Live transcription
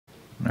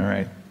All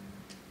right.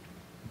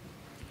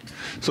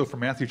 So from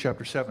Matthew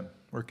chapter 7,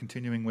 we're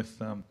continuing with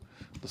the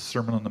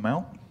Sermon on the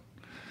Mount.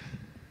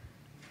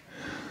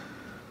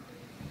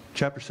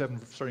 Chapter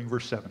 7, starting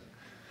verse 7.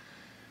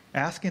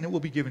 Ask and it will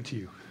be given to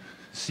you.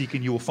 Seek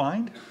and you will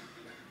find.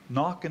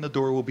 Knock and the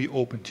door will be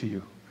open to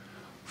you.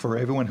 For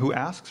everyone who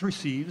asks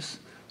receives,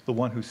 the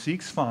one who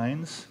seeks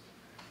finds,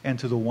 and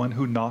to the one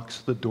who knocks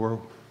the door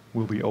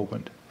will be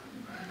opened.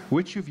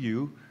 Which of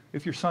you,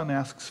 if your son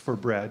asks for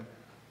bread,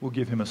 will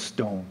give him a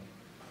stone?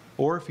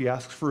 Or if he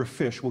asks for a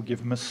fish, will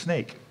give him a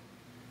snake?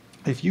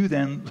 If you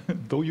then,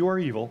 though you are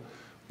evil,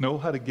 know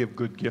how to give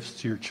good gifts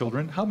to your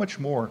children, how much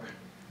more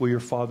will your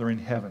Father in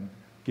heaven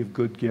give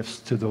good gifts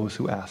to those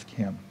who ask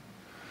him?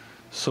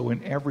 So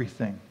in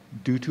everything,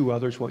 do to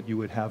others what you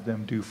would have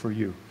them do for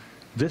you.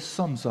 This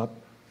sums up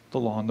the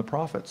law and the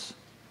prophets.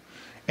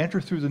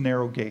 Enter through the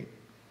narrow gate,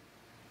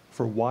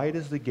 for wide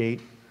is the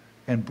gate,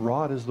 and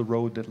broad is the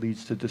road that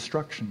leads to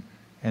destruction,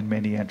 and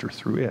many enter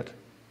through it.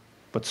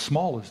 But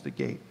small is the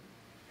gate,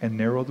 and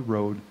narrow the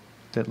road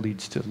that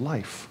leads to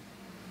life,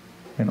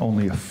 and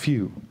only a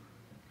few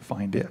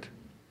find it.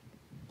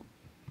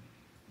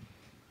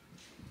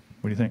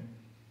 What do you think?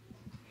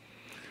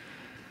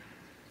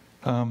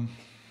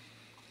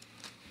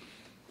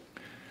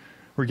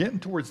 We're getting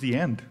towards the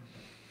end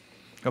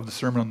of the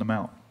Sermon on the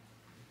Mount,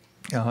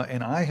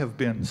 and I have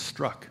been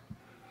struck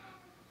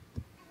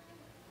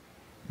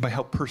by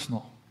how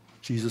personal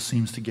Jesus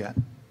seems to get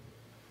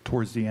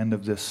towards the end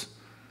of this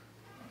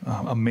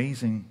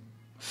amazing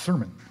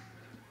sermon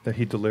that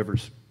he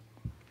delivers.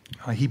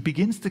 He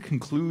begins to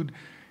conclude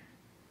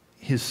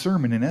his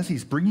sermon, and as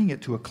he's bringing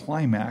it to a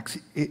climax,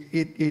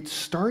 it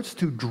starts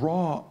to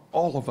draw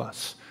all of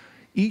us,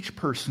 each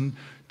person,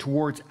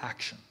 towards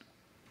action.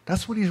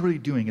 That's what he's really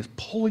doing, is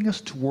pulling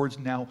us towards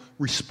now,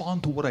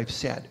 respond to what I've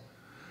said.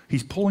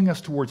 He's pulling us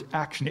towards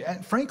action.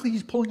 And frankly,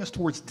 he's pulling us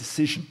towards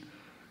decision.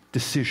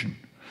 Decision.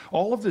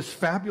 All of this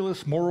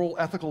fabulous moral,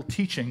 ethical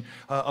teaching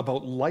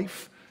about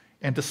life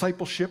and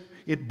discipleship,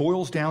 it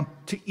boils down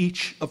to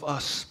each of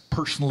us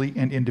personally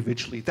and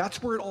individually.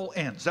 That's where it all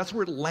ends. That's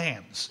where it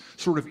lands,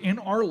 sort of in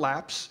our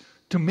laps,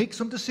 to make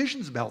some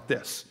decisions about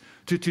this,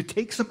 to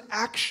take some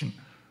action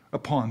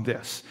upon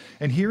this.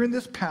 And here in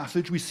this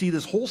passage, we see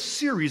this whole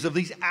series of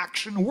these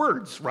action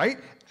words, right?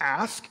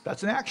 Ask,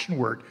 that's an action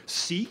word.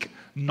 Seek,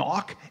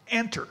 knock,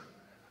 enter.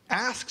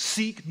 Ask,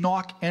 seek,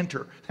 knock,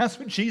 enter. That's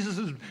what Jesus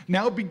is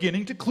now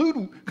beginning to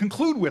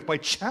conclude with by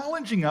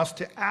challenging us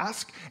to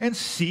ask and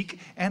seek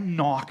and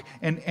knock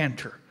and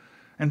enter.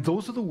 And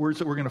those are the words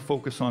that we're going to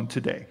focus on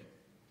today.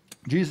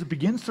 Jesus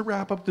begins to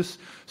wrap up this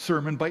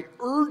sermon by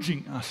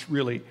urging us,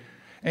 really,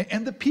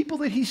 and the people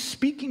that he's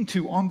speaking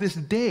to on this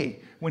day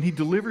when he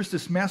delivers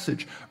this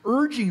message,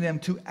 urging them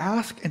to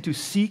ask and to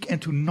seek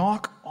and to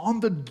knock on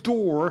the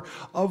door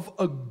of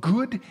a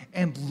good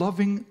and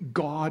loving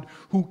God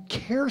who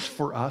cares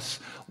for us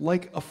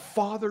like a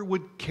father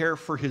would care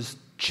for his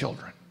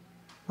children,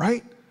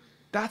 right?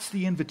 That's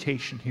the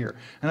invitation here.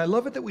 And I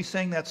love it that we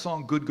sang that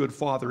song, Good, Good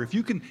Father.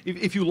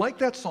 If you like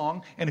that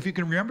song, and if you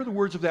can remember the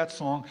words of that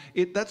song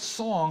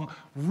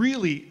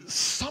really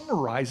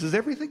summarizes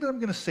everything that I'm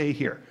going to say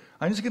here.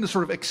 I'm just going to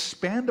sort of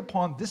expand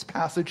upon this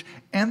passage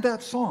and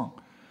that song.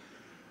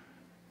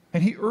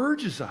 And he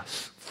urges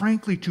us,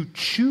 frankly, to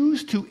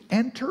choose to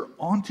enter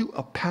onto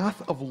a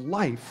path of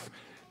life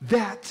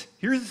that,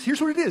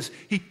 here's what it is.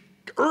 He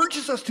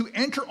urges us to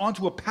enter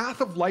onto a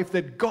path of life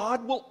that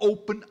God will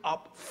open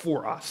up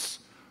for us,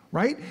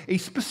 right? A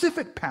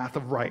specific path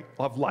of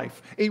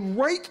life, a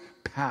right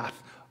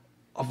path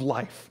of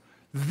life,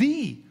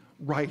 the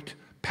right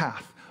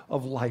path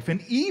of life.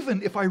 And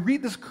even, if I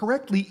read this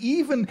correctly,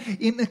 even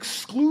in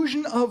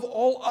exclusion of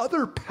all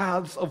other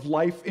paths of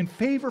life in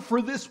favor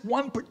for this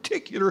one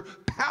particular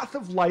path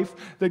of life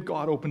that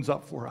God opens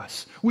up for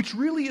us, which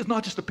really is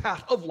not just a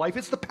path of life,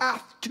 it's the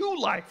path to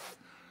life,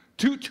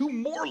 to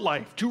more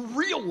life, to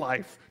real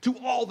life, to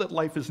all that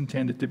life is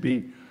intended to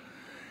be.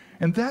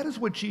 And that is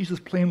what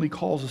Jesus plainly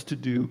calls us to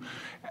do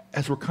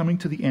as we're coming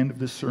to the end of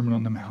this Sermon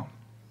on the Mount.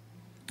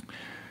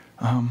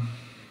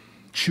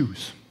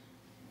 Choose.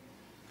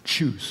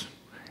 Choose.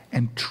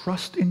 And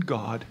trust in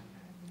God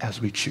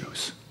as we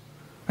choose.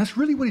 That's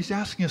really what he's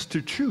asking us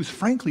to choose,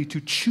 frankly,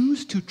 to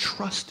choose to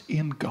trust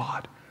in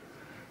God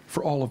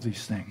for all of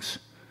these things.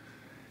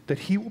 That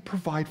he will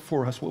provide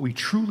for us what we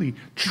truly,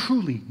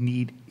 truly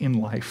need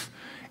in life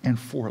and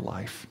for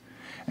life.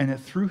 And that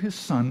through his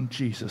Son,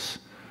 Jesus,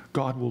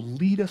 God will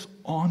lead us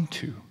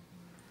onto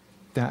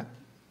that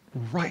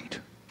right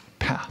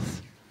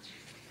path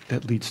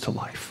that leads to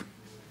life.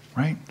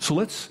 Right? So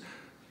let's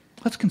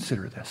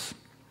consider this.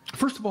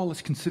 First of all,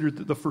 let's consider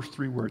the first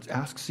three words,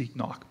 ask, seek,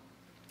 knock.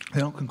 They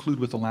don't conclude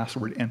with the last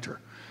word,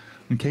 enter.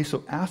 Okay,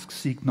 so ask,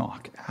 seek,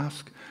 knock.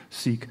 Ask,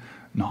 seek,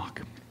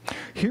 knock.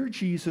 Here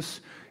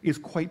Jesus is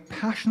quite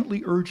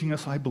passionately urging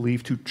us, I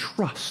believe, to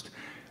trust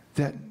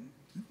that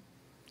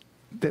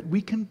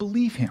we can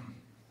believe him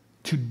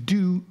to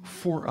do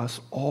for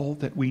us all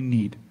that we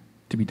need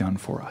to be done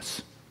for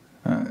us.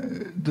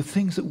 The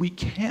things that we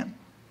can't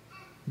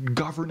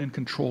govern and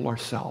control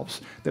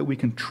ourselves, that we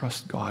can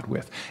trust God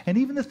with. And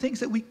even the things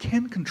that we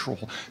can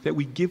control, that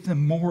we give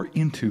them more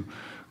into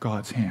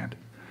God's hand.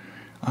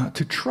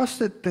 To trust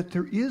that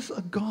there is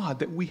a God,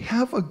 that we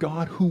have a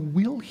God who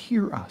will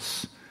hear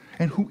us,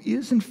 and who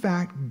is in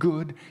fact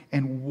good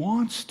and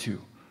wants to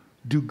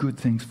do good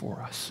things for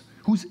us,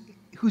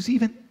 who's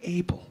even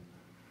able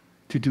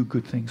to do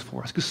good things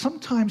for us. Because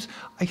sometimes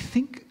I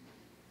think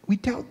we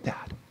doubt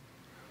that.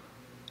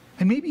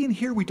 And maybe in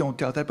here we don't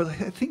doubt that, but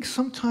I think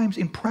sometimes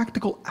in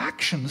practical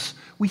actions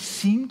we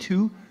seem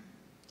to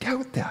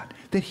doubt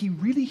that he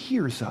really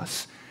hears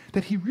us,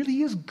 that he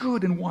really is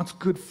good and wants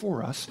good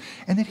for us,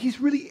 and that he's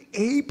really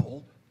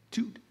able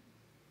to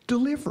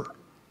deliver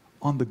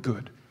on the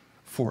good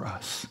for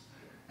us.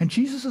 And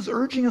Jesus is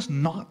urging us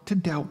not to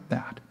doubt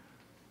that,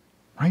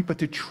 right? But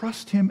to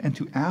trust him and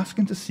to ask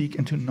and to seek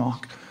and to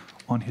knock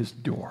on his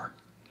door.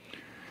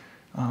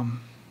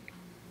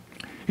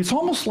 It's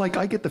almost like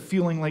I get the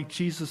feeling like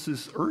Jesus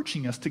is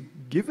urging us to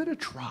give it a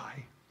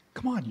try.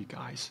 Come on, you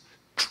guys,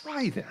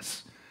 try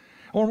this.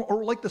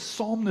 Or like the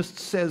psalmist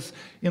says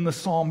in the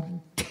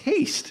psalm,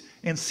 taste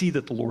and see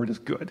that the Lord is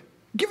good.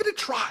 Give it a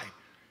try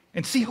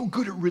and see how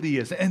good it really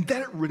is and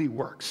that it really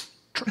works.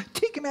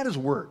 Take him at his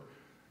word.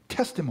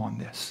 Test him on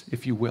this,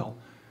 if you will,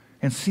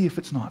 and see if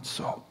it's not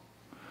so.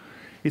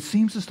 It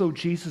seems as though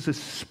Jesus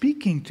is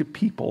speaking to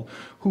people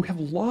who have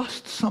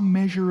lost some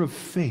measure of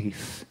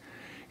faith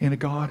in a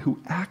God who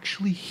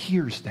actually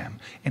hears them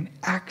and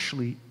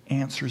actually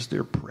answers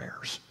their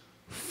prayers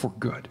for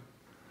good.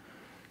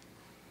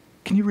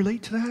 Can you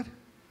relate to that?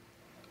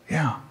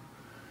 Yeah.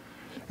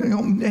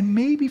 And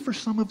maybe for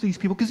some of these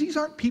people, because these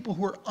aren't people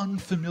who are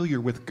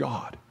unfamiliar with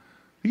God.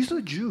 These are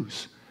the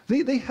Jews.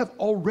 They have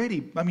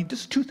already,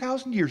 just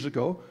 2,000 years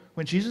ago,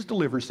 when Jesus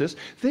delivers this,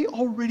 they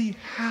already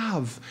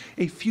have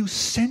a few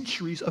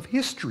centuries of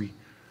history.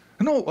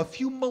 No, a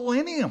few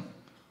millennium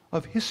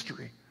of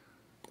history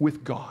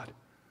with God.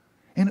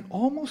 And it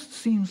almost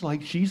seems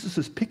like Jesus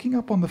is picking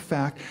up on the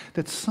fact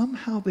that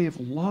somehow they have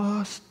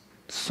lost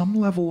some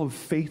level of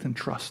faith and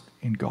trust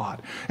in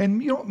God. And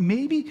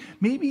maybe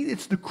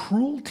it's the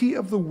cruelty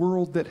of the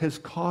world that has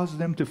caused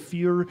them to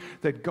fear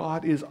that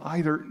God is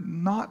either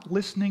not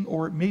listening,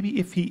 or maybe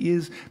if he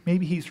is,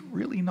 maybe he's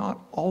really not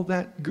all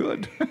that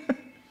good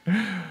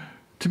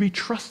to be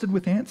trusted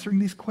with answering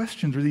these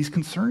questions or these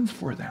concerns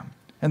for them,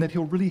 and that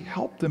he'll really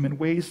help them in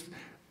ways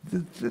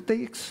that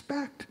they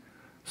expect.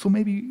 So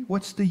maybe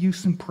what's the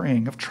use in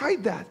praying? I've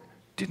tried that.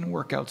 Didn't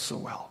work out so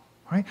well.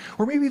 Right?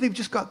 Or maybe they've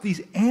just got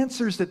these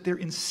answers that they're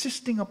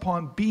insisting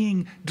upon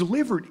being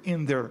delivered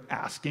in their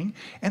asking,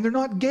 and they're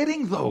not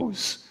getting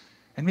those.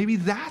 And maybe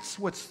that's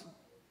what's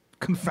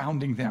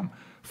confounding them,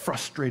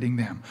 frustrating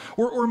them.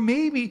 Or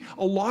maybe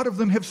a lot of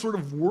them have sort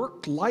of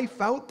worked life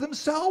out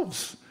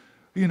themselves,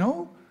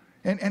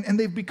 and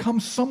they've become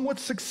somewhat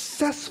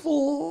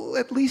successful,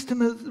 at least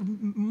in a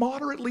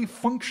moderately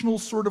functional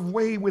sort of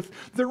way, with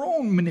their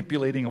own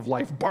manipulating of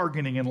life,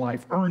 bargaining in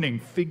life, earning,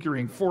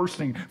 figuring,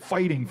 forcing,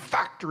 fighting,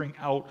 factoring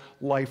out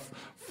life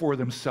for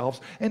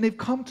themselves. And they've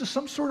come to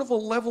some sort of a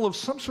level of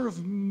some sort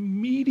of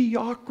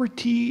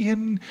mediocrity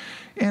and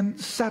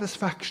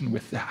satisfaction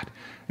with that,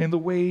 in the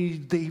way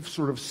they've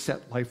sort of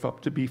set life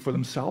up to be for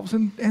themselves,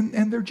 and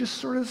they're just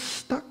sort of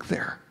stuck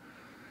there.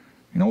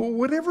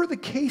 Whatever the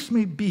case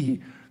may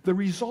be, the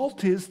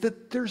result is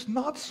that there's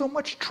not so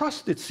much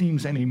trust, it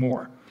seems,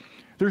 anymore.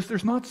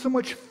 There's not so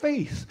much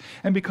faith.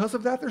 And because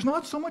of that, there's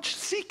not so much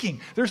seeking.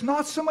 There's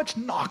not so much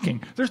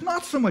knocking. There's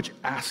not so much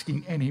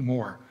asking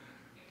anymore.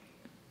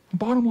 The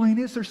bottom line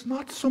is there's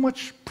not so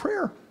much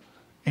prayer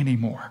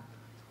anymore.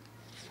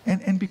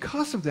 And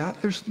because of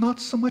that, there's not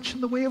so much in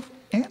the way of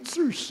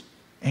answers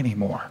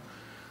anymore.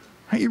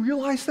 You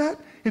realize that?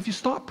 If you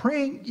stop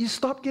praying, you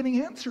stop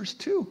getting answers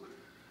too.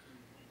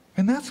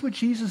 And that's what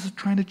Jesus is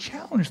trying to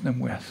challenge them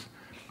with.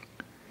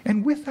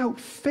 And without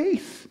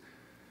faith,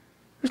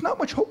 there's not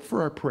much hope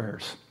for our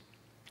prayers.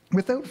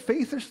 Without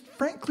faith, there's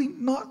frankly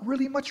not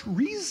really much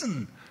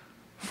reason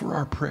for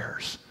our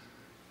prayers.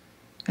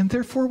 And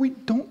therefore, we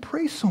don't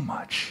pray so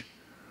much.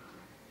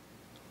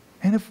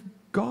 And if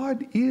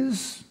God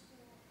is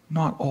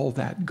not all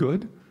that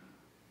good,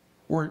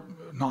 or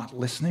not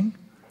listening,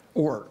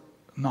 or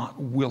not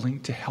willing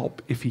to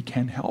help if he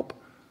can help,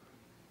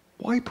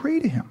 why pray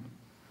to him?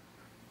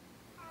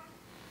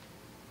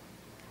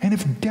 And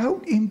if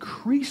doubt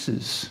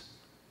increases,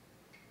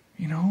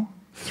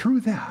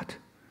 through that,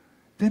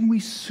 then we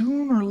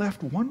soon are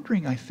left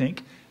wondering, I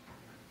think.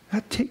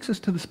 That takes us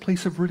to this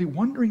place of really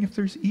wondering if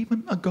there's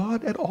even a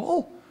God at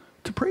all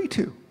to pray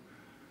to.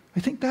 I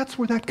think that's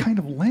where that kind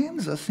of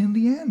lands us in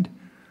the end.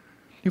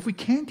 If we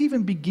can't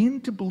even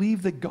begin to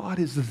believe that God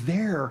is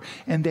there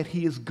and that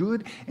he is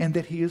good and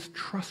that he is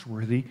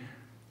trustworthy,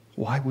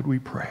 why would we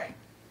pray?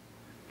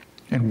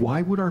 And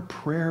why would our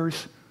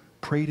prayers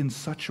prayed in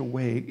such a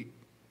way,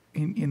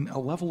 in a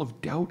level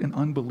of doubt and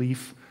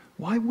unbelief,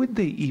 why would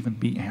they even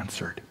be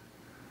answered?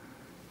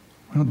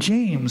 Well,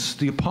 James,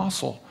 the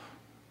apostle,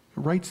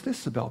 writes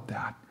this about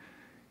that.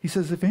 He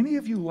says, if any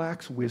of you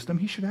lacks wisdom,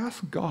 he should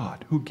ask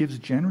God, who gives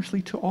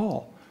generously to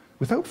all,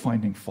 without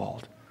finding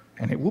fault,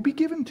 and it will be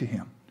given to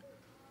him.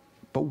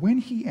 But when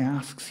he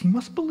asks, he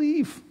must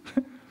believe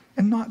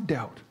and not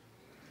doubt.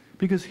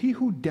 Because he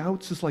who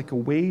doubts is like a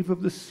wave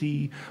of the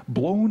sea,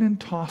 blown and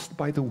tossed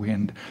by the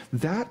wind.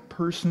 That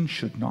person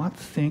should not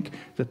think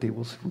that they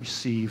will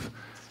receive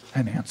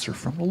an answer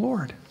from the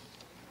Lord.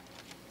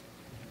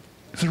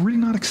 Because they're really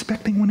not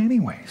expecting one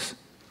anyways.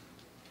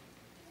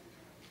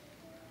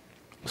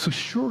 So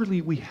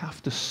surely we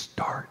have to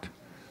start.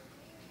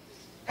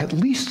 At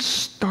least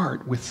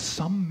start with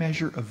some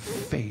measure of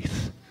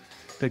faith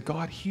that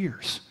God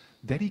hears,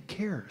 that he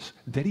cares,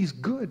 that he's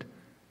good,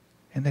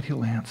 and that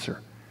he'll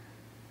answer.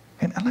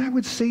 And I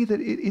would say that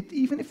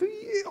even if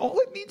all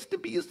it needs to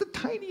be is the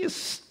tiniest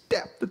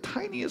step, the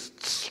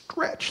tiniest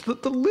stretch,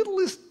 the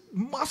littlest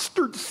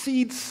mustard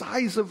seed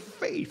size of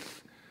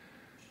faith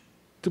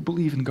to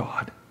believe in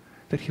God,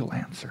 that he'll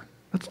answer.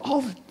 That's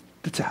all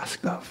that's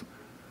asked of.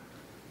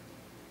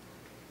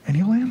 And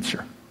he'll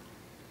answer.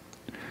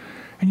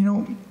 And you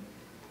know,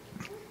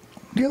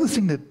 the other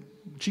thing that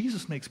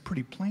Jesus makes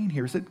pretty plain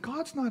here is that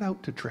God's not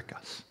out to trick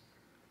us.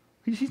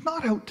 He's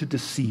not out to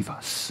deceive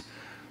us.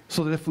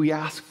 So that if we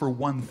ask for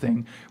one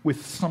thing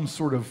with some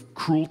sort of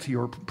cruelty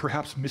or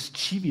perhaps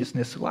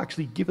mischievousness, he'll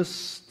actually give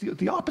us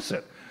the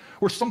opposite.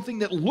 Or something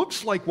that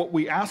looks like what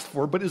we asked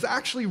for, but is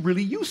actually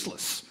really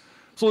useless.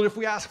 So that if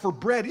we ask for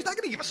bread, he's not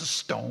going to give us a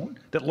stone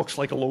that looks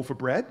like a loaf of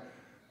bread.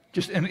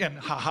 And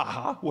ha ha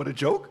ha, what a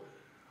joke.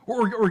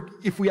 Or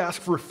if we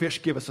ask for a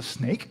fish, give us a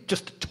snake,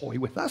 just to toy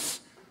with us.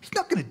 He's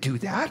not going to do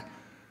that.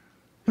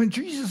 I mean,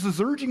 Jesus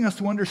is urging us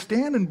to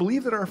understand and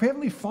believe that our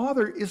Heavenly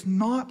Father is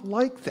not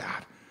like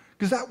that.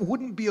 Because that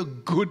wouldn't be a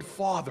good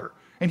father.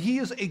 And he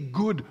is a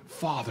good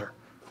father.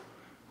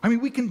 I mean,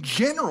 we can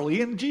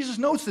generally, and Jesus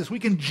notes this, we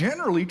can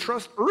generally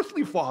trust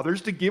earthly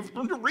fathers to give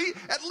them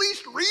at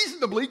least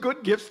reasonably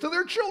good gifts to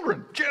their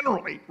children.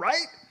 Generally,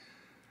 right?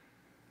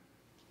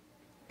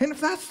 And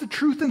if that's the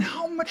truth, then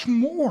how much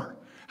more?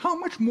 How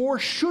much more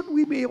should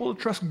we be able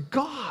to trust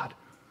God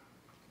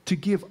to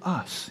give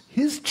us,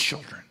 his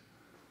children,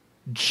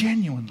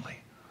 genuinely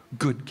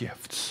good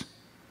gifts?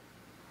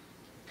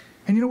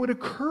 And you know, it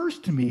occurs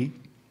to me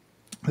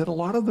that a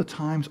lot of the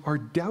times our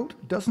doubt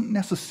doesn't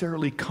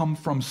necessarily come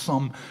from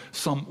some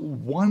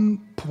one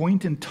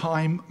point in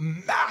time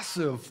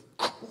massive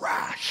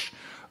crash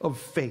of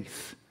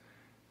faith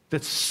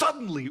that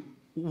suddenly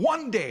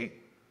one day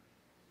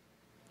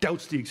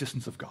doubts the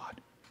existence of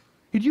God.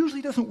 It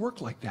usually doesn't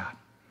work like that.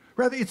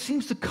 Rather, it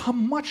seems to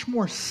come much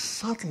more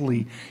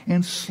subtly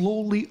and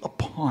slowly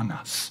upon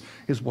us,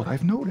 is what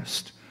I've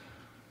noticed.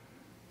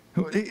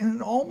 And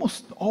it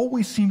almost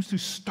always seems to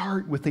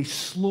start with a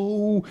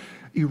slow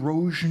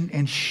erosion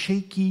and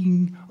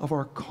shaking of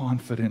our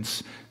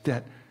confidence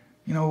that,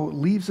 you know,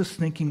 leaves us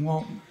thinking,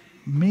 well,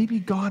 maybe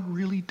God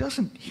really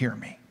doesn't hear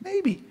me.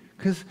 Maybe,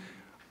 because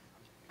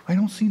I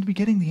don't seem to be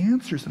getting the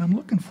answers that I'm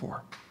looking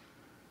for.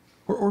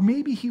 Or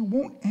maybe he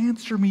won't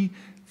answer me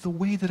the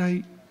way that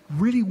I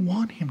really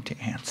want him to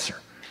answer.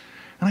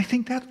 And I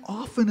think that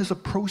often is a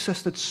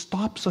process that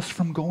stops us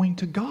from going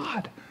to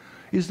God.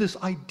 Is this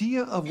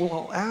idea of,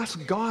 well, I'll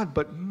ask God,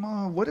 but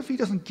what if he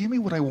doesn't give me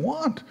what I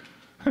want?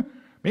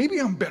 Maybe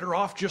I'm better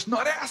off just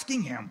not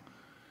asking him.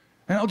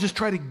 And I'll just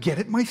try to get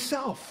it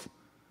myself.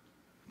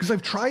 Because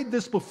I've tried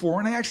this before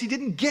and I actually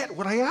didn't get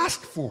what I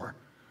asked for.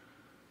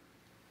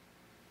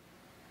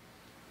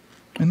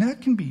 And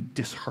that can be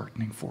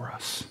disheartening for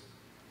us.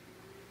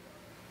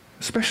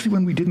 Especially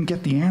when we didn't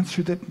get the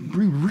answer that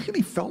we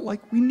really felt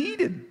like we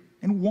needed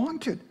and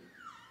wanted.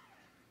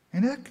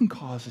 And that can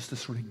cause us to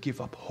sort of give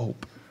up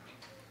hope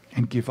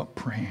and give up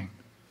praying.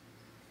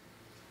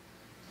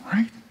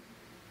 Right?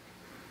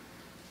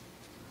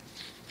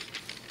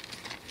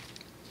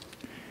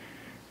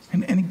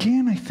 And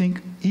again, I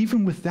think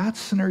even with that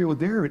scenario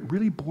there, it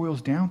really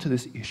boils down to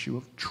this issue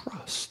of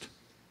trust.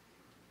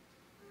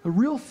 The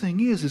real thing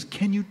is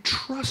can you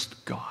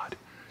trust God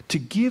to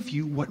give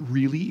you what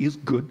really is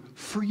good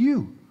for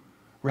you,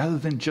 rather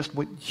than just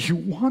what you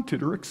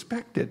wanted or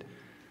expected?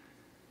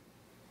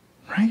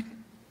 Right?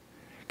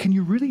 Can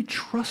you really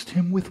trust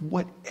him with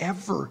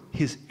whatever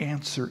his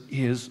answer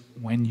is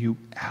when you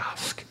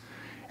ask?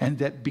 And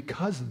that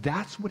because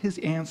that's what his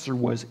answer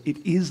was,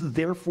 it is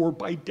therefore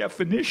by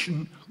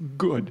definition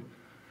good.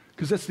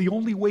 Because that's the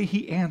only way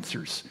he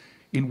answers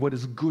in what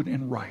is good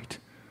and right.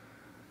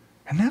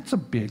 And that's a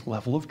big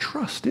level of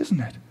trust,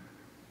 isn't it?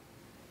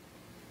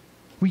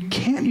 We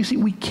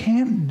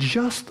can't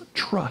just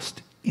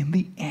trust in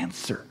the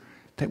answer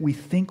that we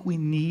think we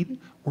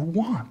need or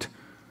want.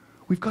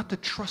 We've got to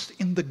trust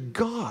in the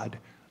God,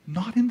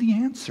 not in the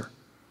answer.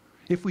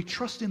 If we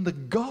trust in the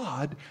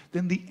God,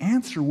 then the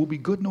answer will be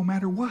good no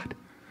matter what.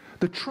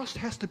 The trust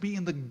has to be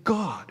in the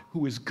God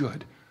who is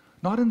good,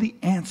 not in the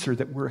answer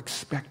that we're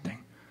expecting.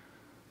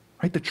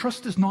 Right? The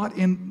trust is not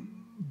in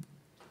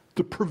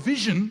the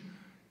provision,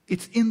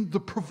 it's in the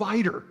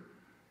provider.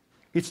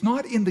 It's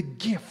not in the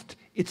gift,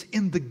 it's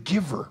in the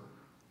giver.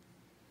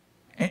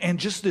 And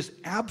just this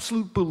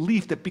absolute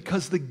belief that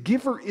because the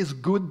giver is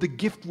good, the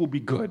gift will be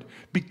good.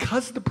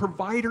 Because the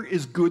provider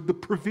is good, the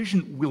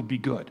provision will be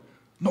good.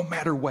 no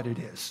matter what it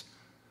is.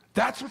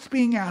 That's what's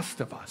being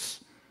asked of us.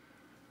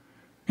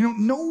 You know,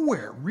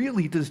 nowhere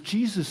really does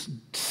Jesus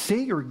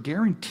say or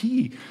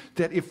guarantee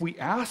that if we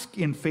ask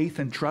in faith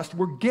and trust,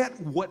 we'll get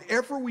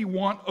whatever we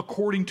want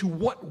according to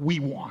what we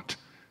want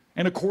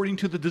and according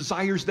to the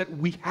desires that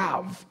we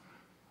have.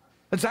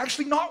 That's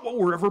actually not what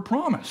we're ever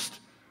promised.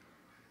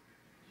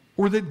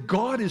 Or that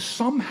God is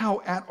somehow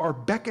at our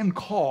beck and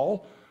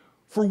call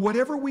for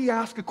whatever we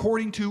ask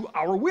according to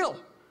our will.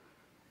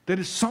 That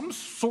is some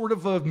sort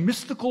of a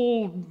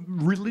mystical,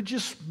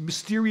 religious,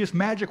 mysterious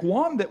magic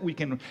wand that we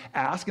can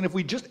ask, and if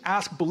we just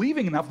ask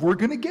believing enough, we're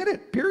going to get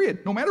it,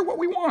 period, no matter what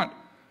we want.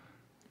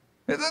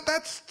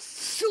 That's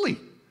silly.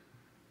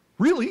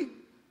 Really,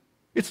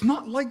 it's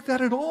not like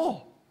that at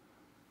all.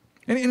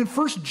 And in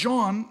 1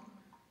 John,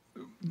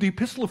 the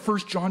epistle of 1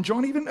 John,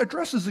 John even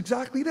addresses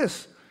exactly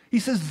this. He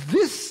says,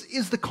 this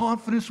is the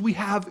confidence we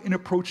have in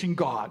approaching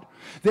God,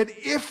 that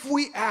if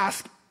we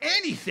ask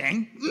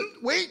anything,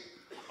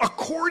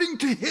 according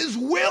to his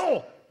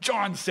will,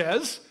 John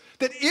says,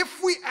 that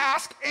if we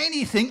ask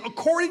anything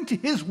according to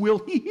his will,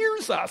 he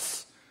hears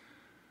us.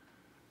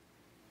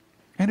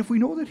 And if we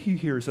know that he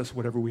hears us,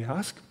 whatever we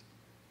ask,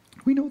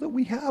 we know that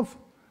we have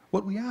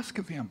what we ask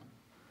of him.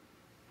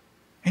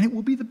 And it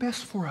will be the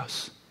best for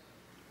us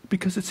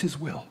because it's his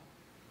will.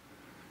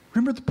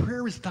 Remember, the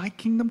prayer is thy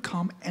kingdom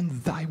come and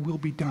thy will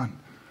be done.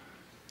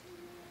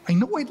 I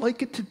know I'd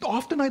like it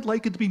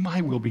to be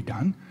my will be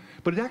done,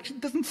 but it actually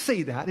doesn't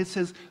say that. It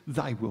says,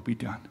 thy will be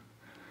done.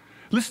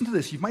 Listen to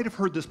this. You might have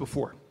heard this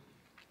before.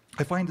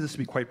 I find this to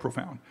be quite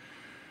profound.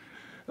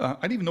 I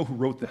didn't even know who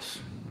wrote this.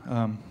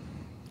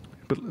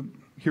 But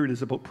here it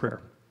is about prayer.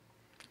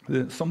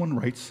 Someone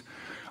writes,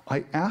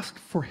 I asked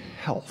for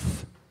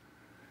health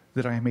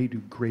that I may do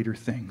greater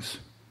things.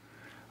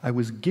 I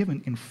was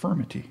given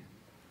infirmity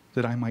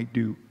that I might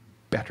do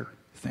better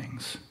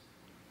things.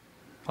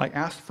 I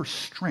asked for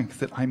strength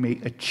that I may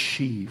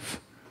achieve.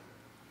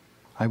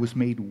 I was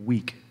made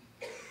weak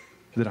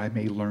that I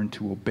may learn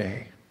to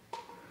obey.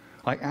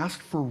 I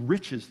asked for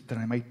riches that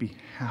I might be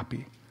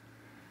happy.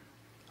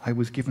 I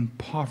was given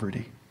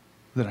poverty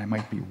that I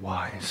might be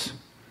wise.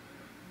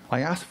 I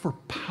asked for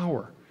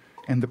power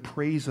and the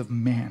praise of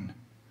men.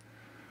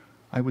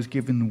 I was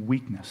given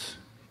weakness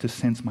to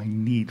sense my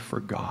need for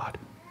God.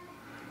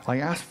 I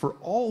asked for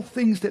all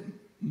things that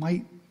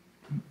might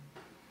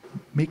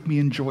make me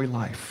enjoy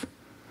life.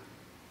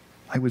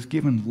 I was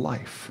given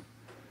life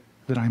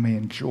that I may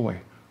enjoy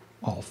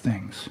all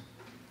things.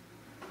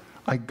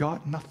 I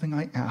got nothing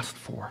I asked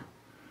for,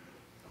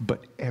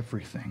 but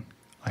everything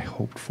I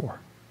hoped for.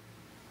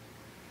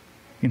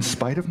 In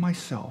spite of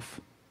myself,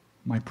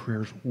 my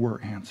prayers were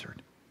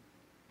answered.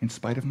 In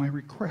spite of my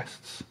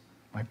requests,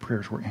 my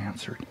prayers were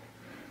answered.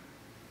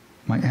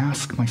 My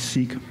ask, my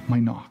seek, my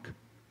knock,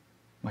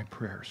 my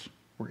prayers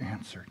were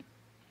answered.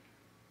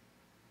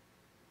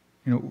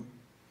 You know,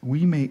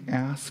 we may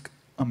ask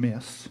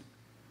amiss,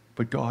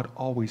 but God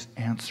always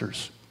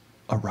answers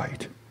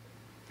aright,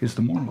 is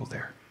the moral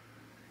there.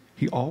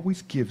 He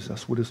always gives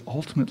us what is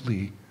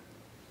ultimately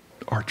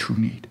our true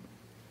need.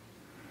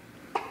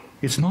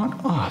 It's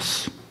not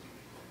us,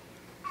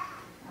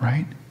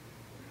 right?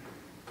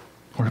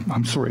 Or,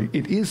 I'm sorry,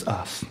 it is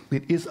us.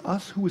 It is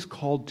us who is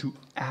called to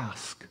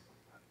ask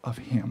of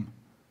him,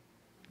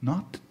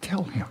 not to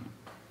tell him,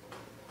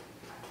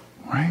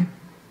 right?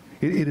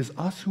 It is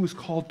us who is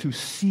called to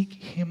seek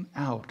him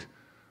out,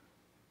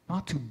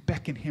 not to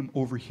beckon him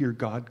over here,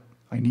 God,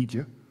 I need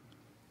you,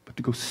 but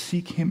to go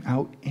seek him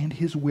out and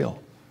his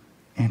will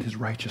and his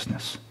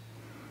righteousness.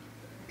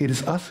 It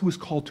is us who is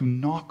called to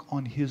knock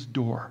on his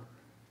door,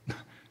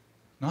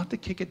 not to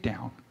kick it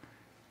down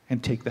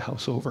and take the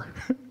house over.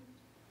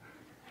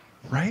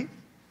 Right?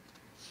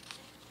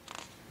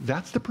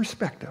 That's the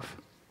perspective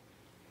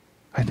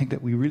I think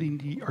that we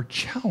really are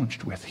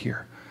challenged with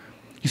here.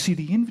 You see,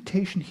 the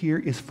invitation here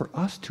is for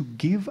us to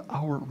give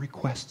our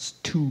requests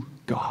to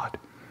God,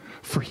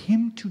 for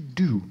him to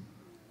do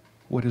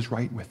what is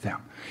right with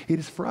them. It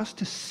is for us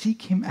to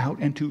seek him out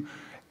and to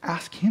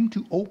ask him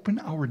to open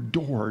our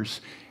doors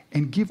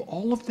and give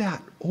all of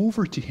that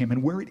over to him,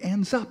 and where it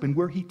ends up and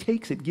where he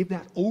takes it, give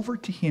that over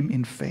to him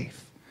in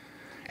faith.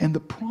 And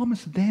the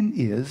promise then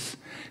is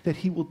that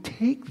he will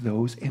take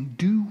those and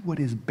do what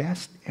is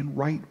best and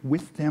right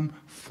with them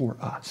for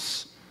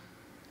us.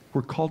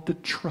 We're called to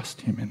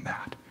trust him in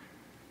that.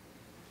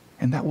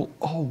 And that will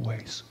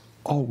always,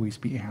 always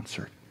be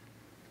answered.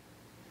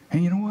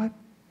 And you know what?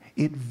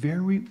 It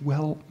very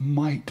well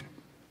might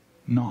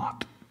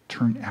not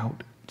turn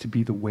out to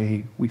be the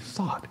way we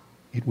thought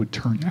it would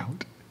turn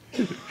out.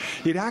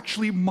 It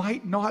actually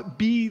might not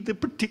be the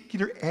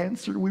particular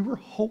answer we were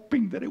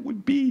hoping that it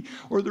would be,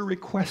 or the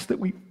request that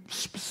we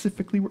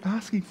specifically were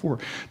asking for.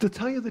 To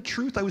tell you the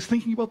truth, I was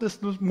thinking about this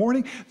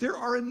morning. There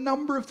are a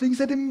number of things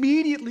that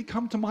immediately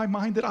come to my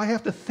mind that I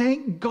have to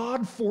thank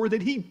God for,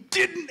 that he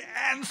didn't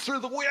answer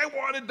the way I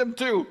wanted them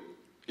to.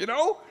 You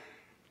know?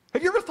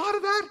 Have you ever thought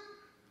of that?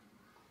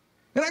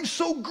 And I'm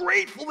so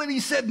grateful that he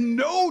said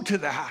no to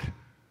that.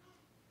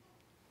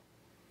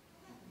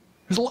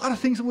 There's a lot of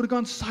things that would have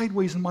gone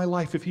sideways in my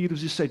life if he had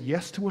just said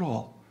yes to it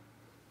all.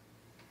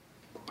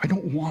 I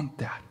don't want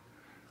that.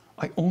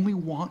 I only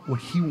want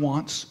what he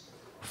wants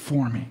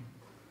for me.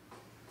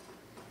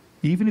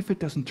 Even if it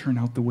doesn't turn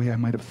out the way I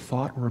might have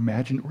thought or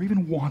imagined or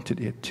even wanted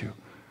it to,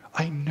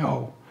 I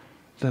know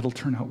that it'll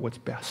turn out what's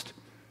best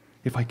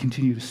if I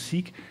continue to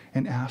seek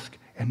and ask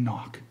and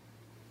knock.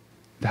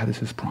 That is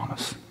his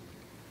promise.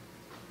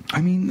 I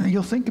mean,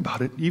 you'll think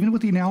about it. Even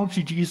with the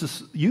analogy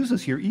Jesus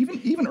uses here,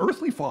 even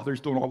earthly fathers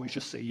don't always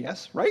just say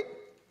yes, right?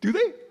 Do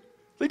they?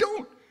 They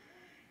don't.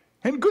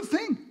 And good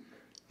thing.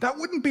 That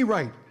wouldn't be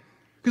right.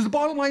 Because the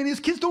bottom line is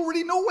kids don't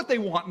really know what they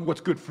want and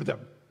what's good for them.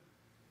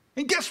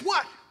 And guess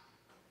what?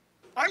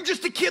 I'm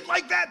just a kid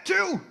like that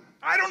too.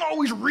 I don't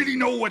always really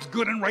know what's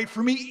good and right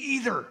for me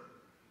either.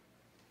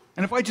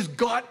 And if I just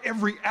got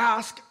every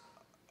ask,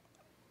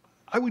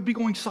 I would be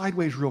going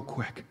sideways real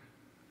quick.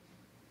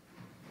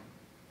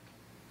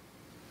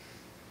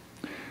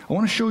 I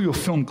want to show you a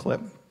film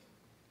clip.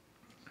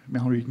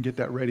 Mallory, you can get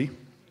that ready.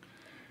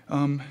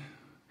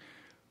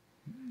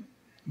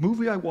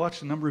 Movie I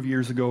watched a number of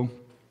years ago.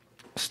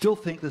 Still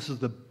think this is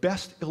the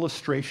best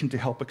illustration to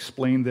help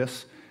explain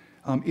this.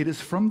 It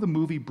is from the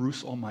movie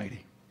Bruce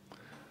Almighty.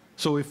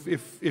 So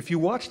if you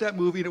watch that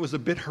movie and it was a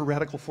bit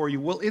heretical for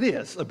you, well, it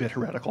is a bit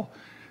heretical.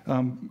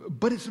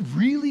 But it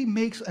really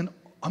makes an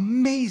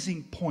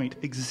amazing point.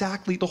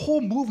 Exactly. The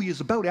whole movie is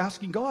about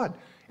asking God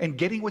and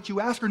getting what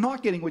you ask or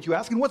not getting what you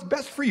ask and what's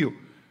best for you.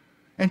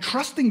 And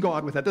trusting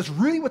God with that. That's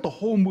really what the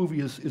whole movie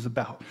is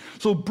about.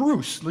 So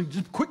Bruce,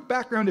 just quick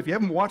background if you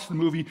haven't watched the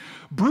movie,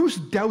 Bruce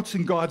doubts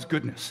in God's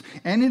goodness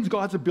and in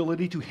God's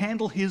ability to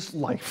handle his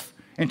life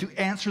and to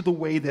answer the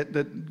way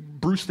that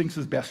Bruce thinks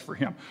is best for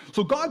him.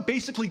 So God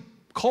basically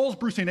calls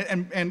Bruce in,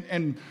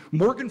 and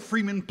Morgan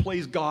Freeman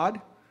plays God,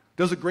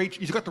 does a great,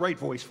 he's got the right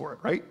voice for it,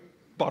 right?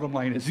 Bottom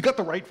line is, he's got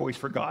the right voice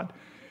for God.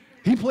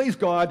 He plays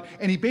God,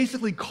 and he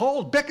basically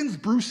beckons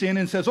Bruce in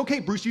and says,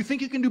 okay, Bruce, you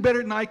think you can do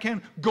better than I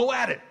can? Go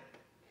at it.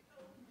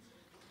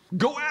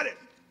 Go at it.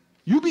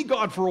 You be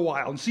God for a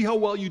while and see how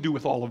well you do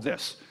with all of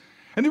this.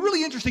 And the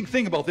really interesting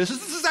thing about this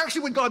is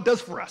actually what God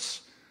does for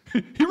us.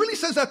 He really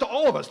says that to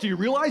all of us. Do you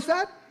realize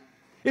that?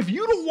 If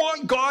you don't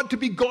want God to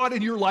be God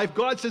in your life,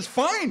 God says,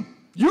 fine,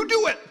 you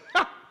do it.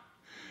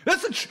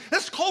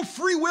 That's called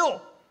free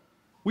will.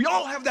 We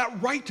all have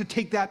that right to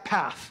take that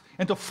path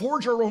and to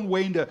forge our own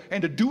way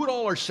and to do it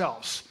all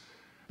ourselves.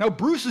 Now,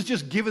 Bruce is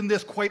just given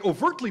this quite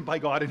overtly by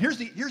God, and here's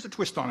the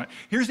twist on it.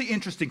 Here's the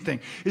interesting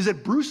thing, is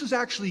that Bruce is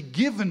actually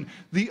given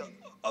the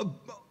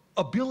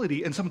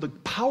ability and some of the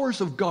powers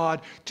of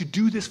God to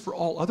do this for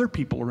all other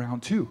people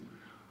around too.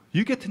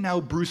 You get to now,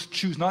 Bruce,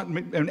 choose not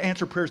and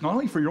answer prayers not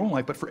only for your own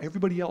life, but for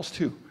everybody else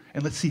too.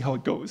 And let's see how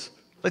it goes.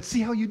 Let's see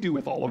how you do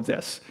with all of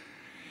this.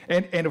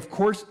 And of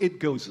course, it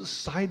goes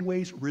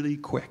sideways really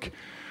quick.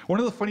 One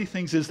of the funny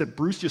things is that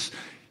Bruce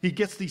he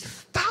gets these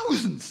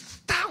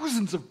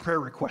thousands of prayer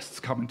requests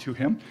coming to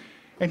him,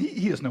 and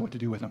he doesn't know what to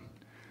do with them.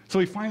 So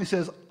he finally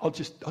says, I'll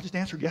just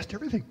answer yes to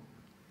everything.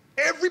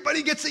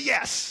 Everybody gets a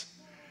yes.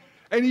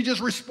 And he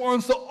just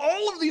responds to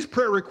all of these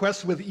prayer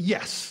requests with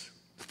yes.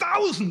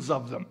 Thousands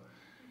of them.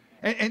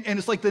 And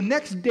it's like the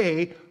next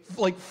day,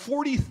 like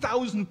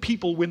 40,000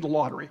 people win the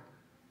lottery.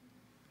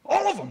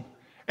 All of them.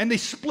 And they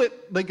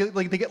split, they get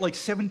like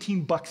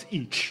 $17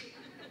 each.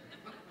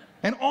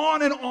 And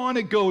on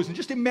it goes. And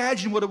just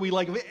imagine what it would be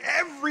like if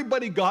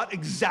everybody got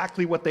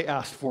exactly what they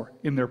asked for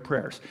in their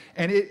prayers.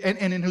 And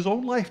in his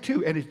own life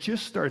too. And it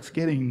just starts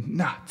getting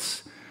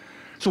nuts.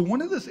 So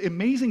one of the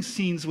amazing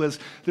scenes was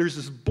there's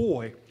this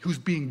boy who's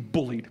being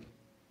bullied.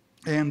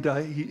 And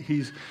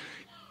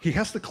he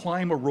has to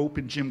climb a rope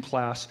in gym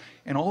class,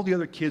 and all the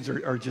other kids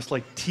are just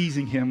like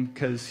teasing him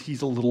because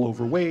he's a little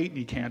overweight and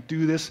he can't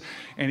do this.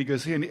 And he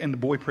goes, and the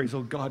boy prays,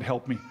 oh, God,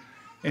 help me.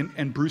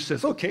 And Bruce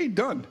says, okay,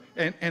 done.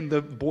 And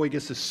the boy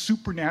gets this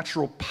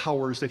supernatural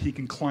powers that he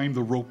can climb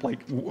the rope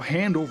like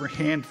hand over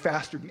hand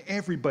faster than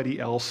everybody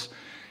else.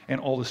 And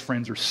all his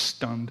friends are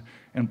stunned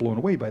and blown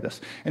away by this.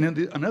 And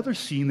in another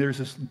scene, there's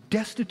this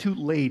destitute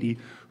lady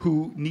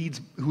who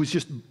is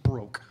just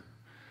broke.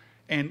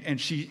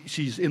 And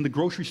she's in the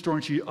grocery store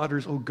and she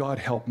utters, oh, God,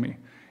 help me.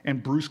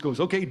 And Bruce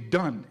goes, okay,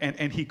 done.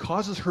 And he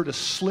causes her to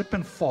slip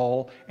and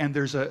fall, and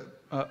there's a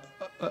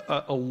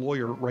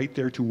lawyer right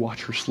there to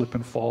watch her slip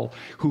and fall,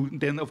 who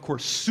then, of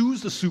course,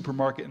 sues the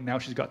supermarket, and now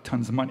she's got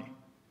tons of money.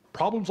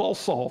 Problem's all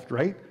solved,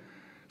 right?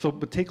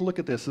 But take a look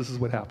at this. This is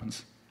what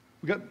happens.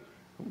 Do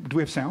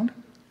we have sound?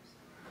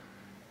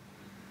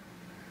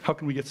 How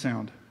can we get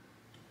sound?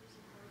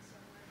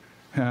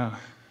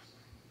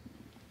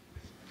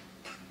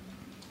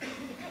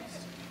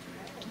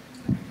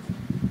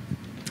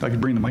 I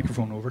could bring the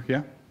microphone over,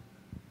 yeah?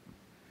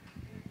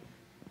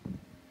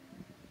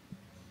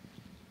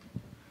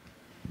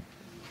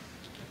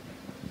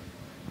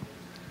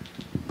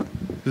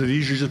 Is it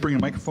easier to just bring a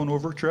microphone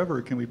over, Trevor,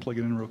 or can we plug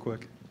it in real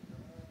quick?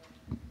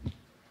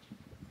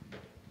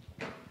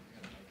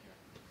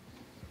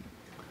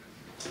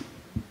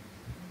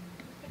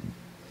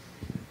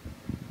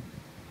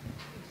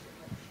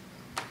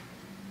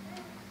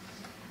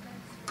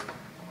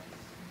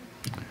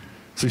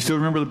 So you still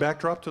remember the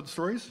backdrop to the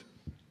stories?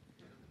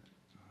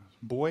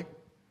 Boy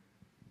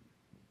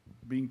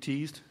being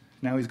teased.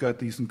 Now he's got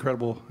these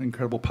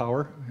incredible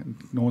power, and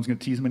no one's going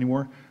to tease him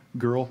anymore.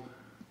 Girl,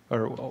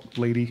 or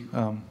lady,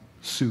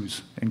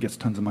 sues and gets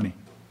tons of money.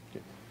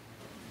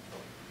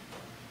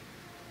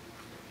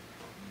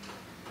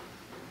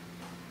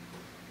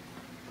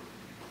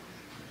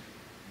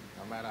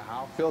 No matter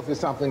how filthy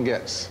something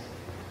gets,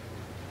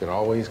 you can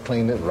always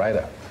clean it right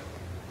up.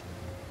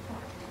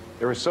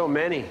 There were so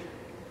many.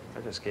 I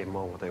just gave them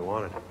all what they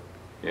wanted.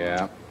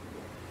 Yeah.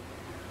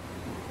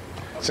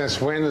 Since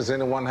when does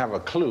anyone have a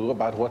clue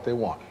about what they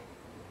want?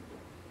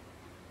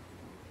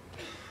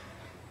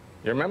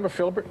 You remember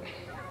Filbert?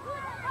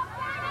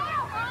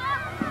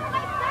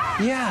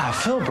 Yeah,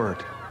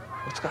 Filbert.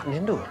 What's gotten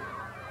into him?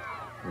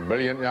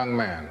 Brilliant young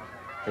man.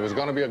 He was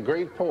going to be a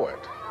great poet.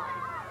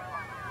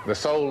 The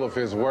soul of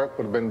his work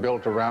would have been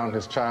built around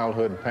his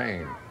childhood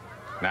pain.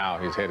 Now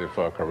he's headed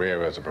for a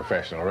career as a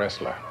professional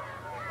wrestler.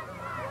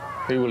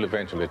 He will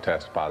eventually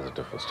test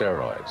positive for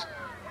steroids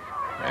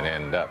and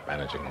end up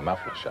managing a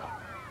muffler shop.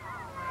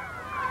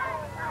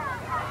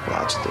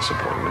 Well, that's a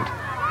disappointment.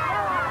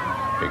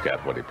 He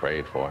got what he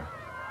prayed for.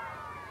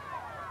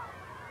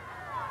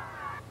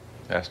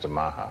 Esther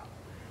Maha.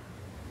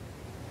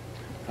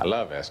 I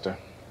love Esther.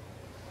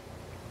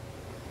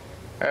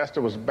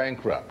 Esther was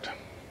bankrupt.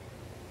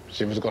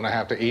 She was going to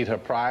have to eat her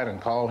pride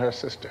and call her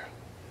sister.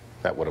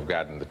 That would have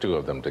gotten the two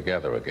of them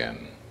together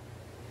again.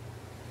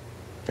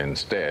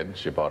 Instead,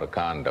 she bought a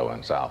condo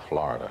in South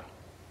Florida.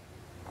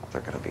 Oh,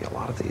 there are going to be a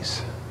lot of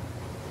these.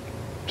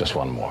 Just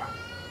one more.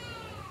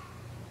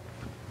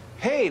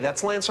 Hey,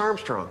 that's Lance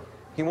Armstrong.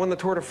 He won the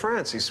Tour de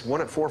France. He's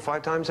won it 4 or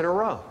 5 times in a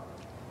row.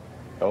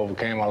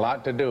 Overcame a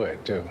lot to do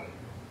it, too.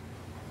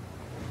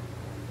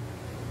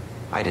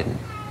 I didn't.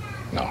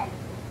 No.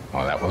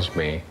 Well, that was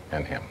me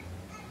and him.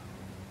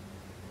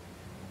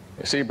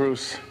 You see,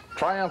 Bruce,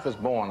 triumph is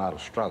born out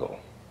of struggle.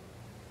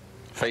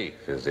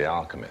 Faith is the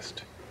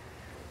alchemist.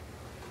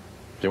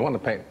 If you want to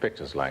paint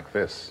pictures like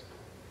this,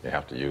 you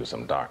have to use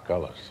some dark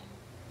colors.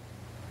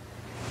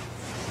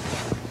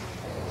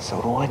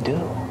 So do I do.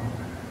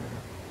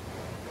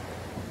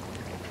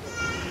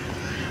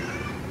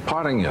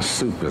 Parting your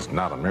soup is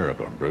not a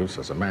miracle, Bruce.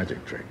 It's a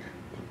magic trick.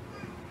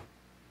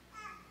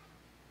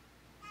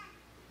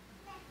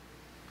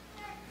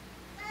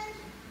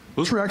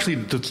 Those were actually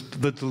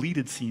the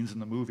deleted scenes in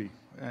the movie.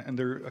 And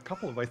they're a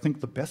couple of, I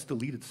think, the best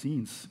deleted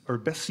scenes, or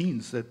best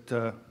scenes that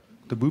the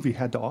movie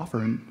had to offer,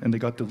 and they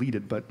got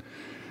deleted. But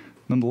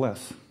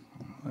nonetheless,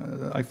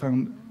 I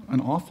found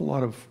an awful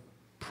lot of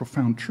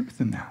profound truth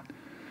in that.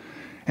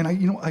 And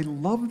I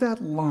love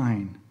that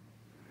line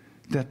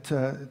that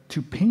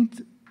to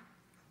paint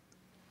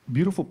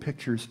beautiful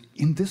pictures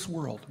in this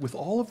world, with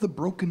all of the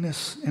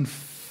brokenness and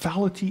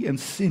fality and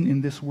sin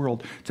in this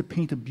world, to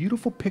paint a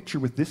beautiful picture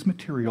with this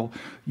material,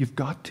 you've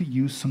got to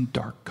use some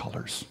dark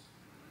colors.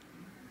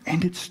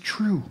 And it's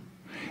true.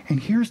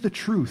 And here's the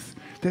truth,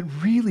 that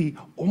really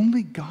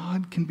only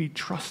God can be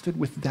trusted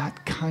with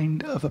that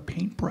kind of a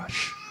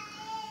paintbrush.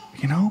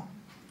 You know?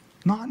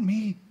 Not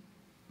me.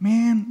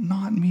 Man,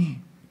 not me.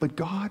 But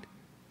God,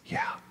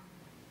 yeah.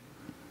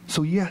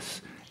 So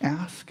yes,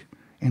 ask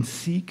and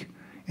seek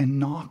and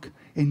knock,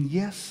 and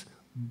yes,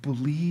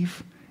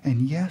 believe,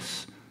 and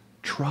yes,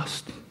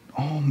 trust.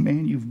 Oh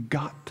man, you've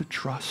got to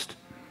trust.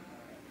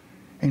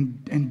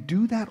 And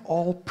do that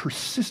all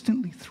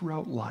persistently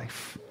throughout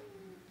life.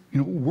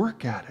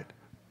 Work at it,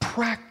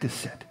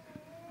 practice it,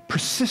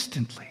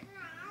 persistently.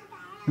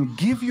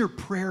 Give your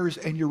prayers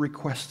and your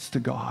requests to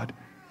God,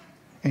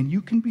 and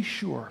you can be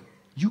sure,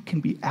 you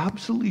can be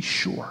absolutely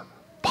sure,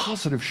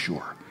 positive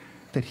sure,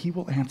 that He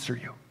will answer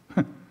you.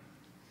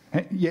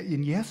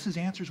 And yes, His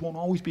answers won't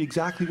always be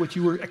exactly what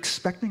you were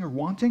expecting or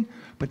wanting,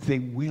 but they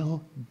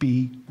will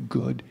be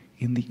good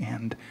in the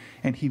end.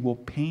 And He will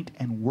paint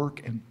and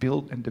work and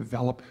build and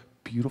develop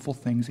beautiful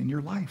things in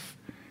your life.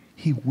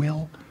 He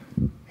will,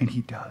 and He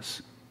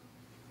does.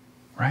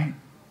 Right?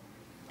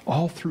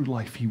 All through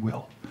life He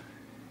will,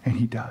 and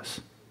He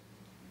does.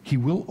 He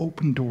will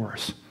open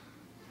doors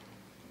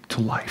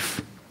to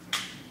life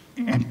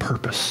and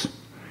purpose.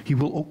 He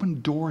will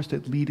open doors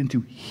that lead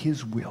into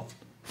His will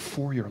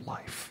for your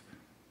life,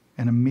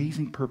 and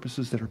amazing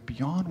purposes that are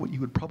beyond what you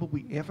would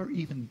probably ever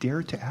even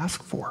dare to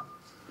ask for.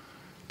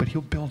 But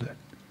He'll build it.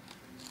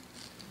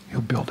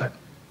 He'll build it.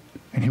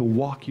 And He'll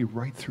walk you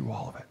right through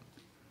all of it.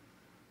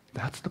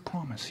 That's the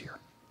promise here.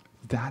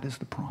 That is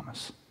the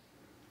promise.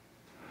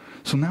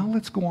 So now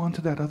let's go on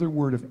to that other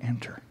word of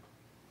enter.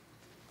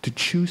 To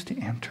choose to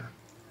enter.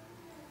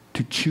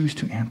 To choose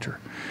to enter.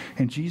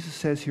 And Jesus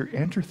says here,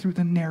 enter through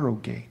the narrow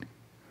gate.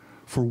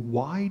 For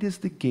wide is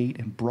the gate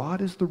and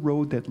broad is the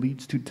road that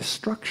leads to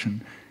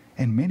destruction,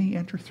 and many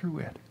enter through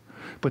it.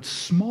 But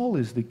small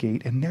is the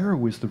gate and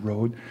narrow is the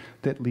road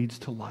that leads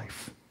to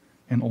life,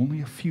 and only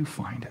a few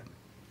find it.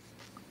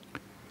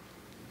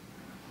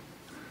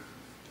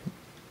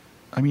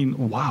 I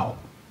mean, wow.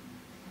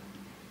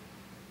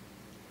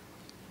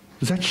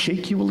 Does that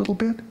shake you a little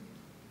bit?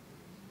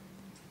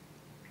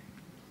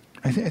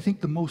 I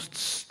think the most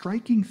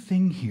striking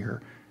thing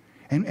here,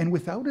 and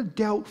without a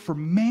doubt for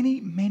many,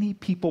 many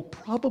people,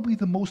 probably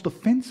the most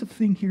offensive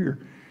thing here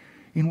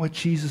in what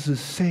Jesus is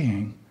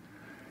saying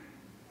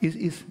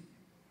is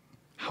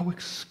how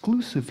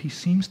exclusive he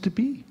seems to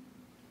be.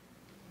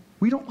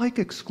 We don't like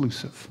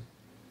exclusive.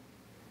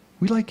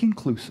 We like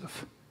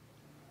inclusive.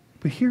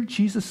 But here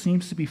Jesus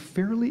seems to be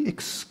fairly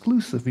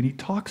exclusive, and he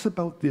talks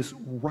about this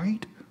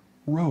right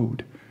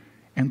road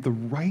and the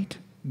right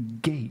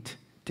gate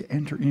to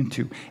enter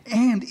into.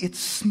 And it's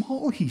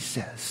small, he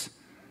says.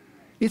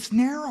 It's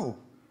narrow,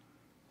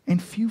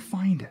 and few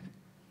find it.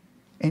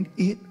 And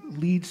it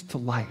leads to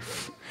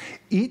life.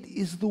 It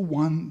is the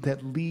one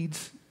that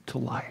leads to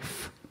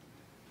life.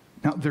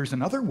 Now, there's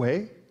another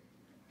way,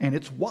 and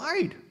it's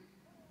wide.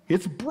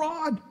 It's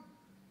broad,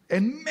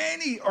 and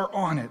many are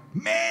on it.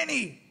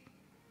 Many.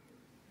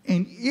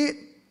 And it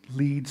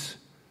leads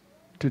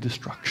to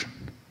destruction.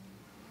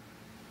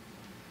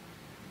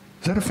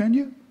 Does that offend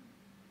you?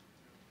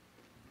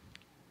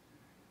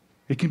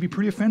 It can be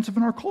pretty offensive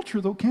in our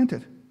culture, though, can't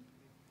it?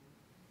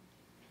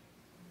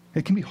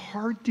 It can be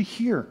hard to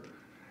hear,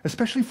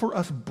 especially for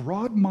us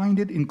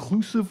broad-minded,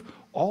 inclusive,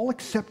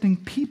 all-accepting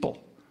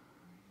people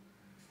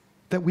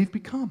that we've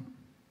become.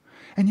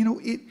 And you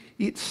know,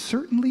 it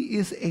certainly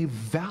is a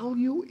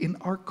value in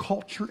our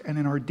culture and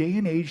in our day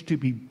and age to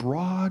be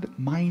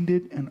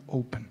broad-minded and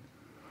open.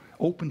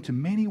 Open to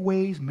many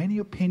ways, many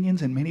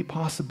opinions, and many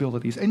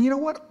possibilities. And you know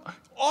what?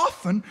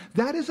 Often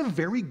that is a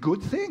very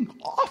good thing.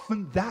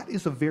 Often that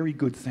is a very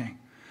good thing.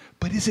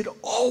 But is it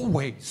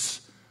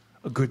always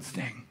a good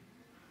thing?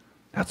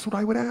 That's what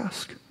I would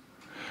ask.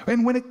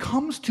 And when it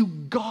comes to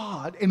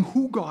God and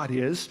who God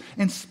is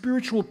and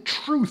spiritual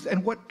truth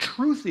and what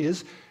truth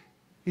is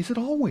it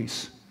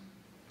always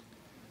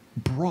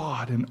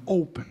broad and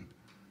open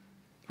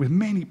with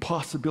many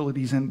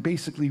possibilities and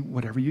basically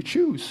whatever you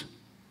choose?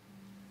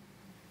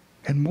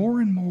 And more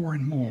and more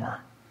and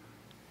more,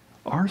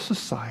 our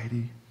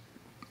society,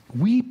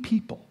 we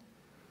people,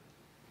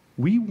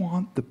 we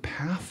want the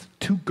path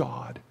to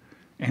God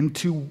and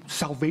to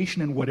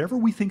salvation and whatever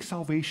we think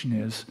salvation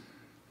is,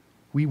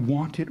 we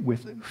want it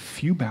with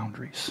few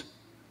boundaries,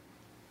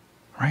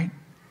 right?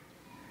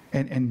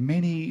 And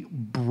many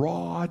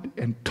broad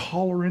and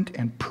tolerant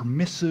and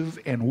permissive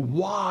and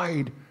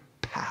wide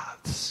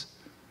paths.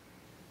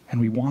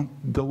 And we want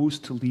those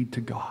to lead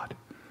to God.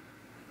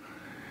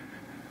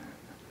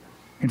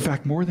 In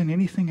fact, more than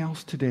anything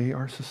else today,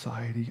 our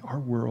society, our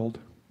world,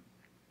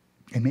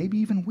 and maybe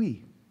even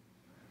we,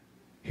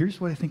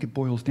 here's what I think it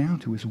boils down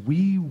to, is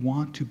we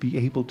want to be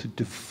able to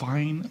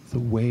define the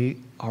way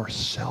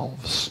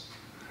ourselves.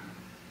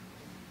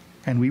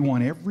 And we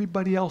want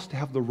everybody else to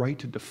have the right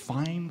to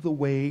define the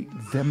way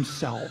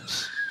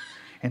themselves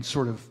and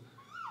sort of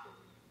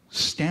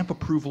stamp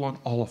approval on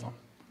all of them.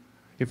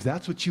 If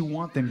that's what you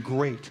want, then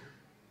great.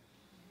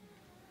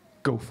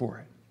 Go for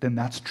it. Then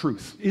that's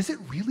truth. Is it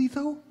really,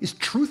 though? Is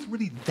truth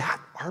really that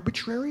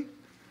arbitrary?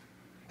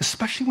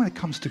 Especially when it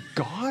comes to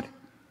God?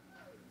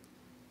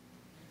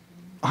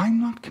 I'm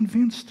not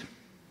convinced.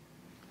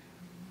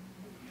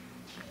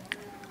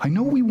 I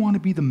know we want to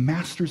be the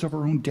masters of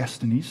our own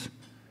destinies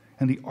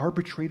and the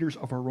arbitrators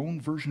of our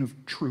own version of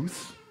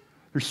truth.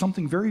 There's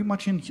something very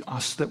much in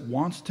us that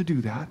wants to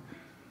do that.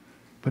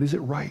 But is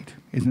it right?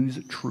 And is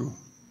it true?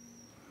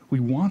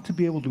 We want to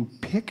be able to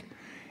pick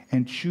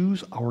and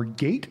choose our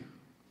gate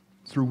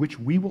through which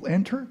we will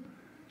enter.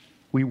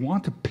 We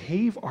want to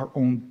pave our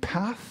own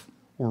path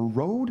or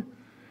road.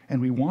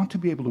 And we want to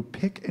be able to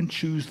pick and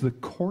choose the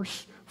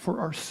course for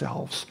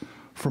ourselves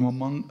from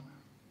among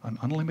an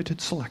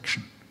unlimited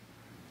selection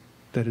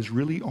that is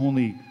really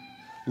only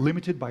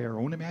limited by our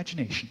own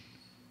imagination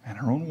and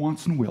our own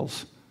wants and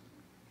wills.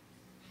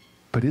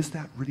 But is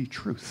that really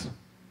truth?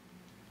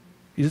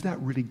 Is that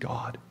really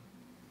God?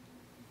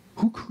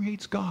 Who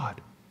creates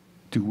God?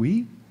 Do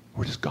we,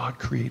 or does God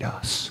create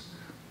us?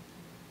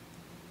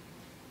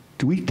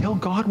 Do we tell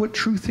God what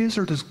truth is,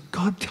 or does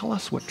God tell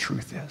us what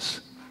truth is?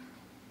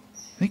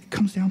 I think it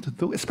comes down to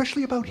those,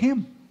 especially about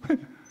Him.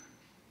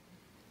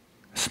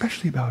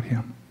 Especially about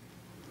Him.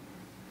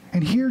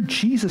 And here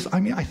Jesus,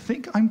 I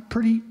think I'm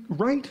pretty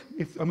right.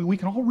 We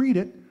can all read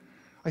it.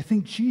 I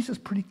think Jesus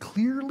pretty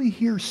clearly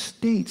here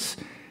states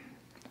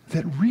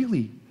that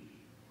really,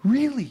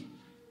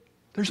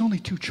 there's only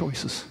two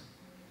choices.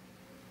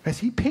 As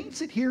he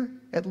paints it here,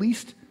 at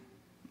least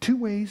two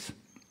ways,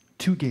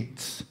 two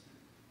gates.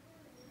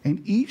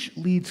 And each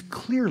leads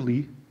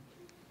clearly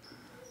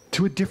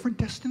to a different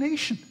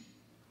destination.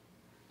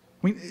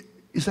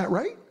 Is that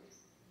right?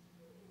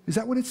 Is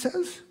that what it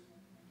says?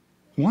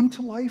 One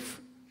to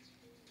life,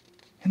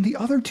 and the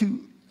other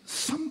to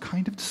some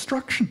kind of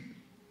destruction.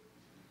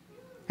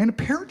 And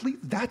apparently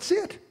that's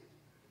it.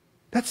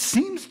 That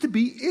seems to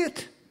be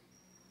it.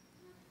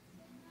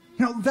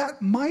 Now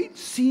that might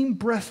seem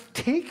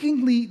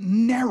breathtakingly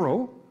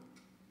narrow,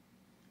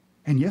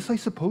 and yes, I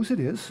suppose it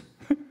is,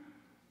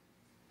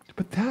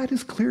 but that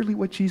is clearly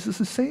what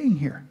Jesus is saying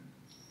here.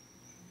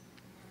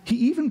 He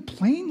even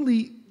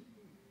plainly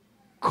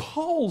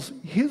calls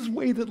his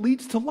way that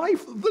leads to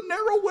life the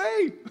narrow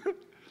way.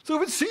 So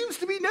if it seems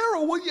to be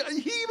narrow, well, yeah,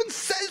 he even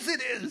says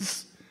it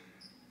is.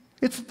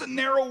 It's the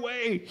narrow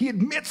way. He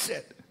admits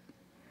it.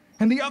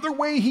 And the other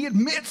way he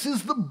admits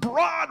is the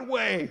broad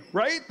way,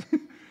 right?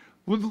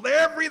 With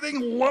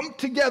everything lumped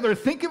together.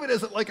 Think of it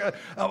as like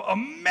a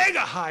mega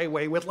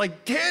highway with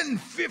like 10,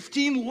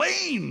 15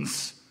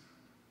 lanes.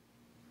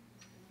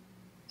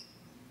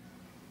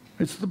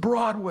 It's the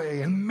broad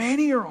way, and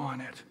many are on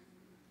it.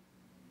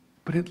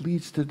 But it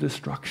leads to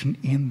destruction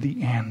in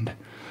the end.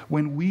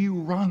 When we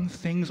run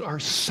things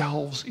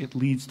ourselves, it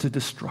leads to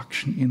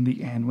destruction in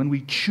the end. When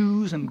we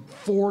choose and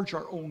forge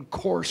our own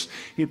course,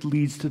 it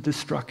leads to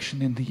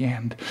destruction in the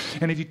end.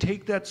 And if you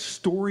take that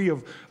story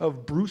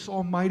of Bruce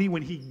Almighty,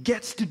 when he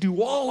gets to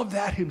do all of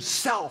that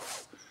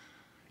himself,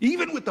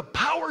 even with the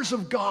powers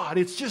of God,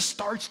 it just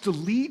starts to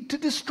lead to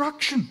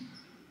destruction.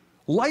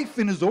 Life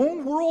in his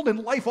own world and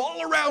life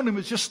all around him,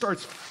 it just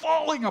starts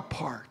falling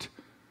apart.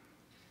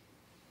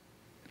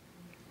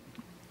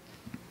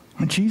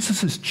 And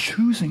Jesus is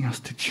choosing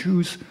us to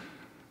choose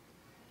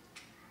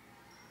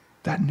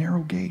that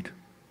narrow gate,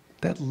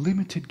 that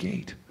limited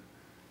gate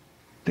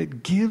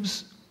that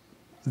gives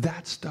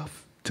that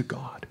stuff to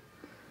God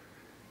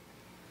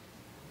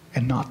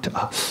and not to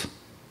us.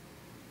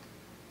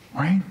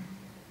 Right?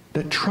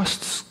 That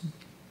trusts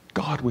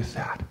God with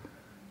that.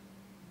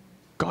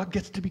 God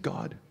gets to be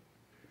God,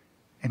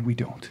 and we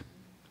don't.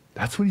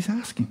 That's what he's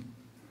asking.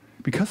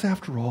 Because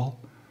after all,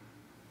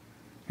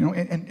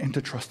 and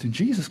to trust in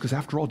Jesus, because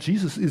after all,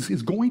 Jesus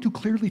is going to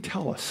clearly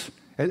tell us,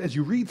 as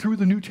you read through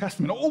the New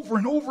Testament over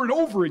and over and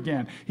over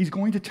again, he's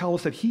going to tell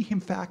us that he,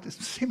 in fact,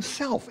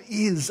 himself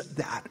is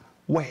that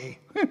way.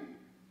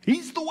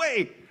 He's the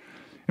way.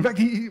 In fact,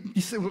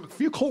 he said, a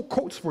few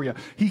quotes for you.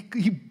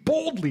 He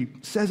boldly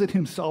says it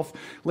himself.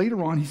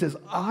 Later on, he says,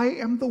 I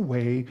am the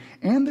way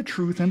and the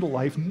truth and the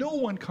life. No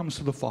one comes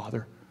to the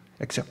Father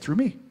except through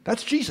me.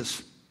 That's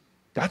Jesus.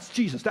 That's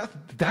Jesus.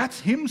 That's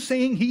him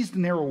saying he's the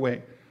narrow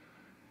way.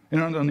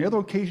 And on the other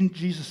occasion,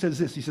 Jesus says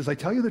this. He says, I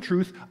tell you the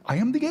truth, I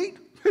am the gate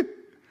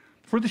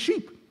for the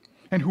sheep.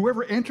 And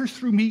whoever enters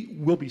through me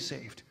will be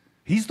saved.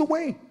 He's the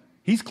way.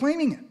 He's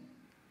claiming it.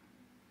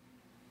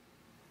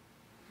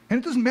 And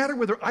it doesn't matter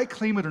whether I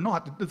claim it or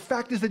not. The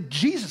fact is that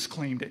Jesus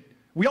claimed it.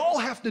 We all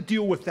have to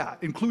deal with that,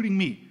 including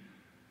me.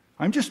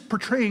 I'm just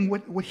portraying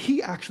what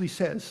he actually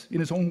says in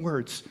his own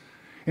words.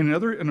 In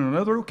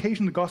another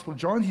occasion, the Gospel of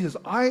John, he says,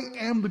 I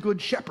am the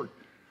good shepherd.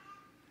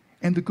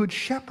 And the good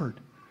shepherd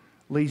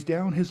lays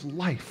down his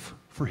life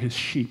for his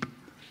sheep.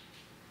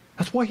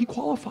 That's why he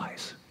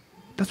qualifies.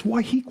 That's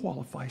why he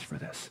qualifies for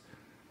this.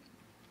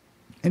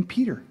 And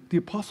Peter, the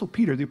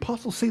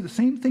apostles say the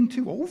same thing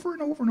too, over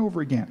and over and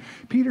over again.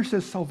 Peter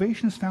says,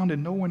 salvation is found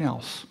in no one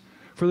else,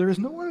 for there is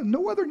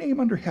no other name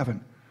under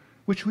heaven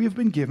which we have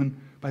been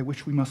given by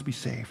which we must be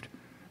saved.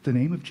 The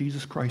name of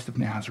Jesus Christ of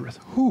Nazareth,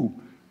 who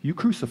you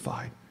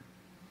crucified,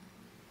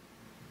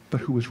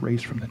 but who was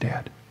raised from the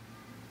dead.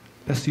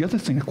 That's the other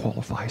thing that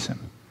qualifies him.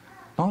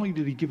 Not only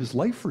did he give his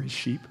life for his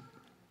sheep,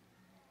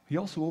 he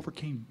also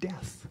overcame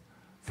death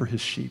for his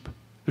sheep.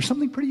 There's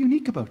something pretty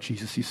unique about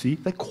Jesus, you see,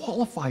 that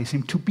qualifies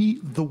him to be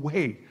the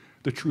way,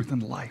 the truth,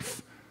 and the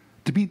life,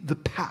 to be the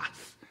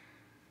path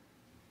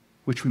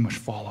which we must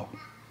follow.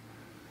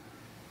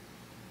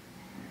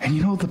 And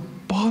the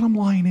bottom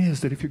line is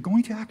that if you're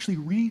going to actually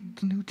read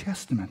the New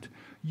Testament,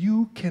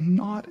 you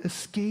cannot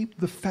escape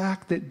the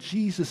fact that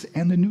Jesus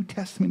and the New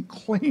Testament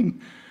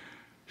claim,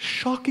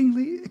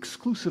 shockingly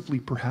exclusively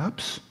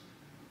perhaps,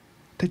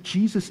 that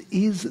Jesus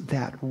is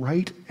that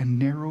right and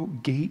narrow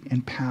gate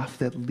and path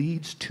that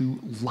leads to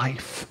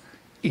life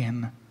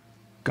in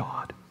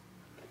God.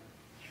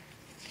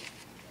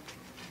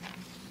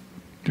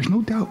 There's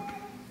no doubt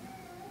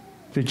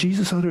that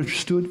Jesus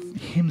understood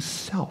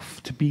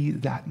himself to be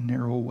that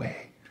narrow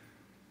way,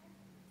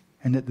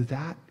 and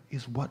that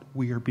is what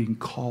we are being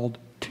called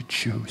to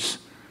choose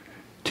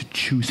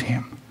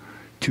him,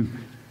 to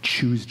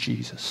choose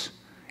Jesus.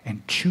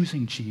 And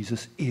choosing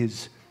Jesus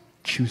is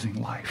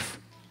choosing life.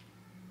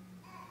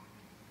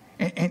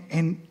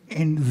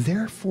 And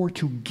therefore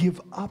to give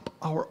up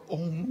our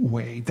own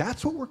way.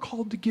 That's what we're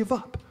called to give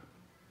up.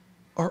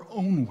 Our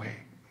own way.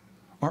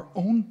 Our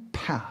own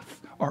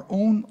path. Our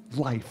own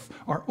life.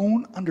 Our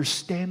own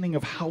understanding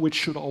of how it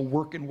should all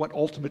work and what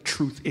ultimate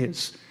truth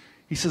is.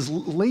 He says,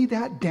 lay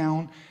that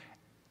down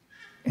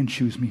and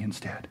choose me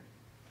instead.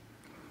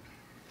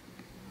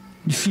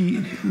 You see,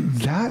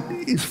 that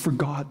is for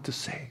God to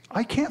say.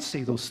 I can't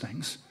say those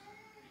things.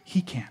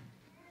 He can.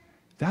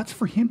 That's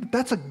for him.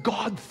 That's a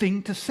God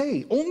thing to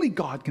say. Only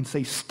God can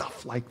say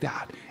stuff like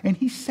that. And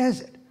he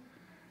says it.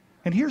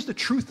 And here's the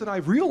truth that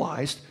I've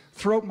realized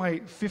throughout my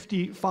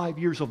 55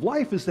 years of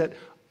life is that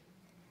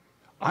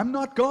I'm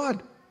not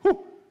God.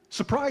 Whew,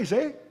 surprise,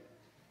 eh?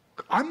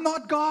 I'm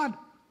not God.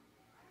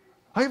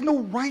 I have no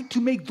right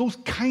to make those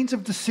kinds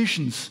of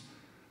decisions.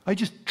 I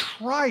just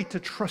try to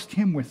trust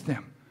him with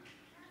them.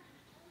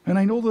 And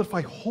I know that if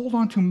I hold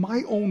on to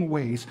my own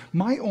ways,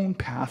 my own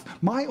path,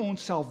 my own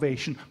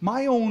salvation,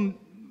 my own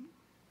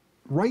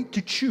right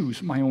to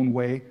choose my own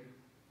way,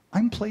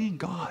 I'm playing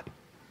God.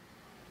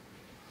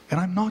 And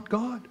I'm not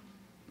God.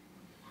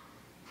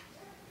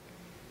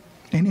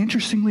 And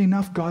interestingly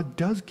enough, God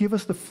does give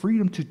us the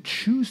freedom to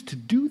choose to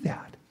do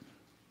that.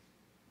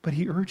 But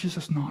he urges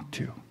us not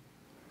to.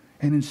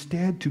 And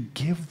instead to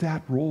give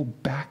that role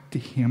back to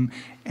him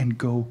and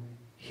go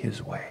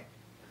his way.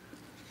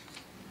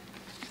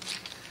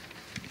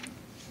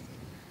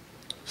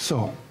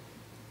 So,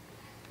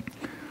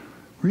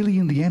 really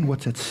in the end,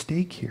 what's at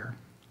stake here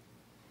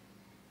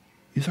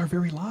is our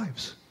very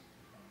lives.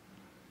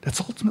 That's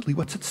ultimately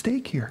what's at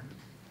stake here.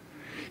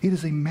 It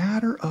is a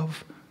matter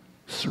of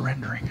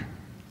surrendering.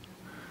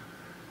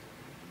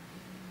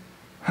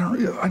 I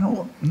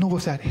don't know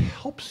if that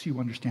helps you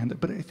understand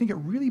it, but I think it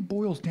really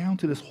boils down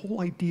to this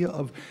whole idea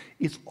of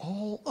it's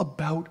all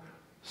about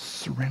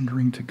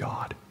surrendering to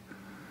God.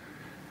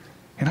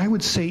 And I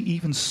would say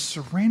even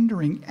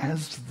surrendering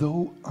as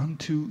though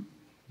unto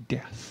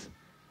death.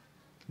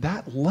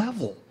 That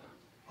level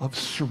of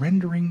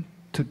surrendering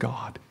to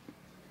God.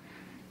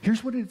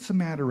 Here's what it's a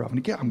matter of. And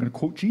again, I'm going to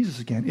quote Jesus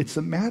again. It's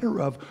a matter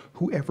of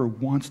whoever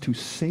wants to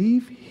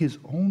save his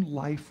own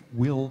life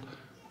will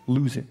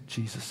lose it,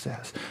 Jesus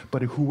says.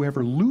 But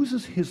whoever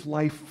loses his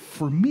life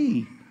for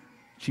me,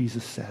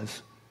 Jesus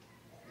says,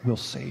 will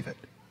save it.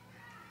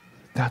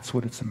 That's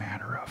what it's a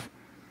matter of.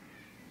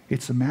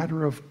 It's a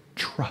matter of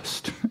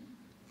trust.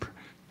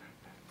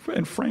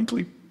 And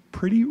frankly,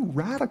 pretty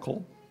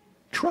radical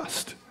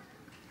trust.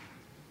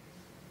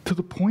 To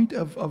the point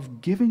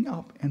of giving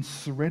up and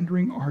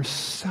surrendering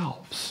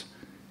ourselves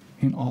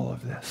in all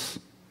of this.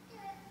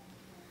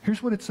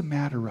 Here's what it's a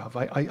matter of.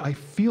 I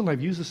feel,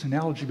 I've used this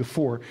analogy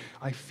before,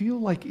 I feel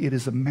like it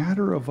is a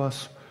matter of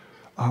us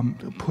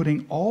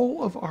putting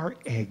all of our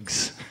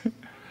eggs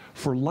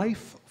for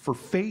life, for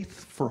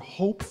faith, for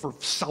hope, for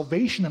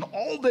salvation, and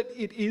all that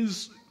it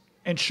is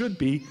and should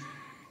be,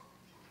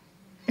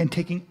 and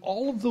taking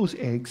all of those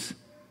eggs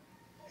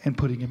and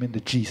putting them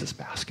into Jesus'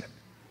 basket.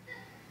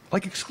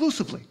 Like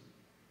exclusively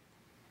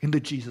in the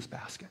Jesus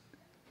basket.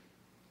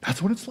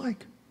 That's what it's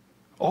like.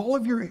 All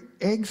of your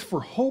eggs for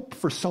hope,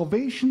 for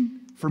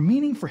salvation, for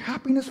meaning, for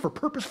happiness, for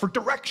purpose, for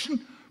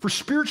direction, for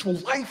spiritual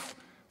life,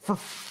 for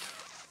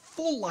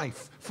full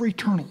life, for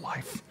eternal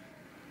life.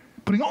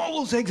 Putting all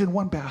those eggs in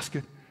one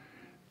basket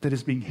that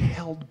is being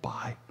held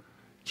by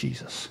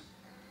Jesus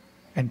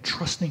and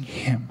trusting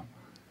him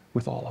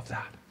with all of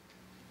that.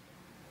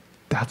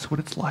 That's what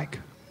it's like.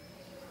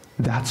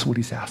 That's what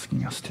he's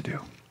asking us to do.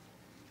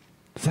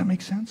 Does that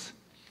make sense?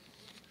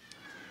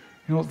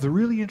 You know, the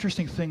really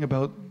interesting thing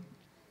about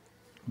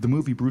the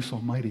movie Bruce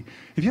Almighty,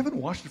 if you haven't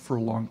watched it for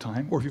a long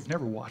time, or if you've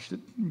never watched it,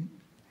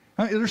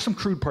 there's some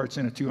crude parts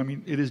in it too. I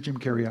mean, it is Jim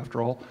Carrey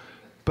after all.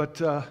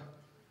 But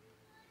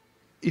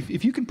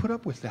if you can put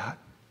up with that,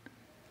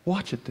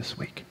 watch it this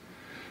week.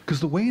 Because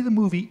the way the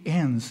movie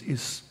ends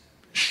is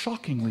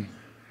shockingly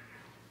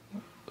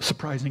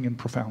surprising and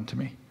profound to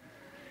me.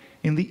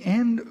 In the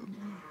end,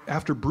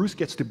 after Bruce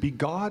gets to be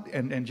God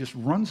and just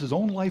runs his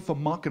own life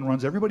amok and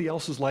runs everybody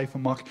else's life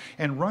amok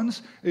and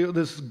runs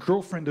this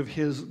girlfriend of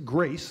his,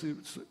 Grace,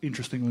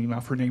 interestingly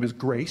enough, her name is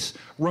Grace,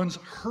 runs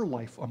her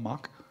life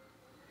amok.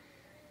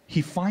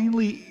 He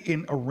finally,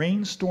 in a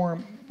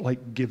rainstorm,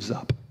 gives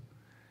up.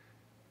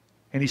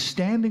 And he's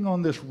standing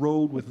on this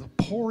road with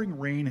pouring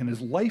rain and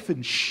his life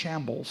in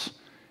shambles.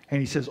 And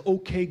he says,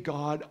 "Okay,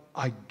 God,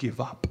 I give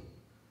up."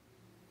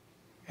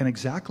 And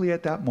exactly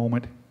at that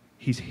moment,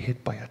 he's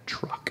hit by a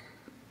truck.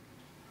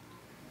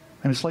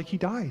 And it's like he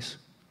dies.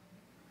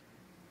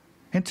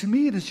 And to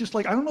me, it is just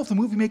like, I don't know if the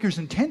movie makers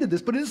intended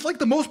this, but it's like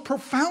the most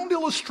profound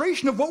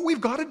illustration of what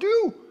we've got to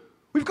do.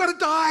 We've got to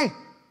die.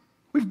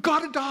 We've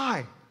got to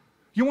die.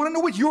 You want to know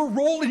what your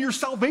role in your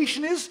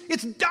salvation is?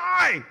 It's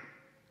die.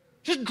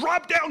 Just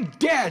drop down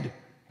dead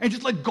and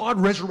just let God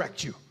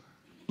resurrect you.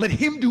 Let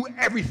him do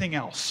everything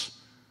else.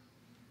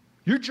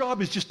 Your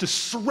job is just to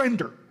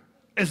surrender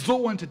as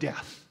though unto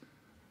death.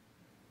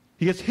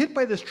 He gets hit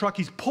by this truck,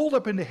 he's pulled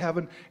up into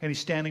heaven, and he's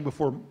standing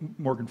before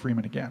Morgan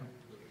Freeman again.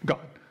 God.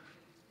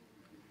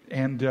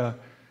 And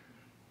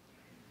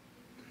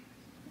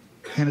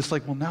it's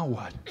like, well, now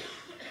what?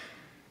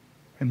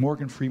 And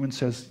Morgan Freeman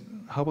says,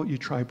 how about you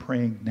try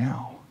praying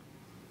now?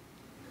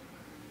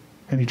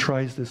 And he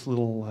tries this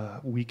little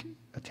weak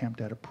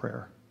attempt at a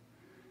prayer.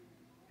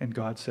 And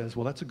God says,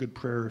 well, that's a good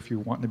prayer if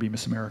you're wanting to be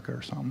Miss America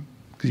or something.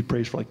 Because he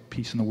prays for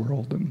peace in the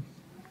world and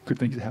good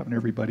things to happen to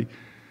everybody.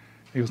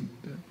 He goes,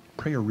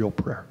 pray a real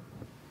prayer.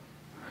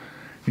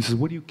 He says,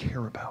 what do you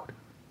care about?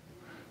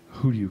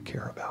 Who do you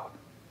care about?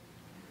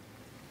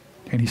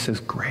 And he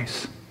says,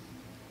 grace.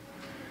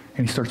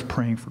 And he starts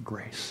praying for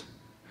grace.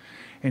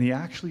 And he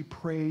actually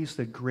prays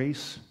that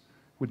grace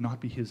would not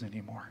be his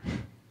anymore.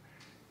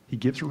 He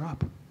gives her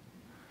up.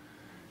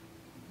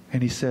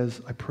 And he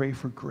says, I pray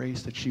for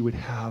grace that she would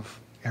have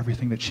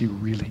everything that she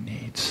really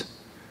needs.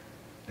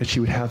 That she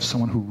would have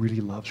someone who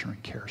really loves her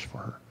and cares for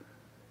her.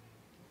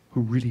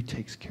 Who really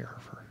takes care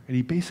of her. And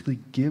he basically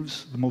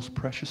gives the most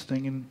precious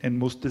thing and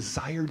most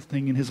desired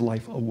thing in his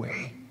life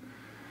away.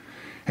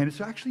 And it's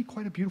actually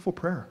quite a beautiful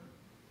prayer.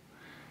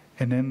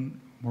 And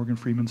then Morgan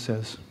Freeman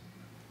says,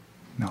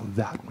 Now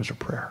that was a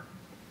prayer.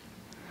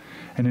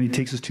 And then he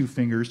takes his two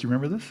fingers, do you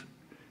remember this?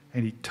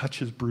 And he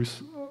touches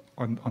Bruce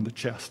on the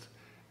chest.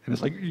 And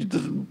it's like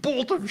this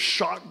bolt of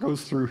shock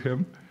goes through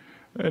him.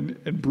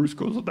 And Bruce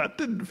goes, that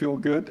didn't feel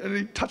good. And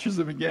he touches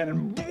him again,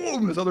 and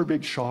boom, this other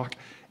big shock.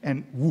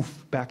 And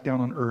woof, back down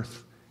on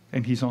earth.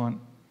 And he's on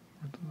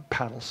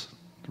paddles,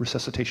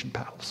 resuscitation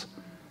paddles.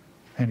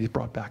 And he's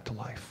brought back to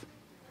life.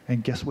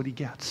 And guess what he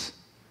gets?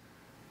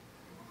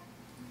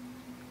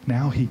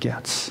 Now he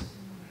gets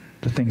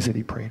the things that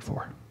he prayed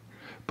for,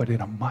 but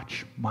in a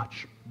much,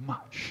 much,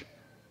 much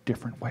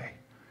different way.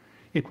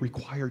 It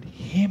required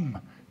him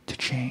to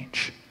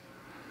change.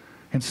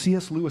 And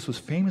C.S. Lewis was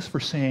famous for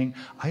saying,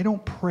 I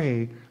don't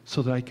pray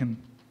so that I can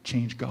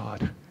change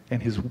God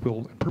and his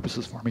will and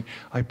purposes for me.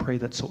 I pray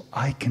that so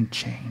I can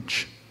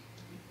change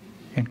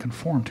and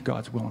conform to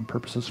God's will and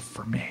purposes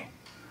for me.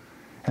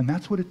 And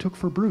that's what it took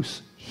for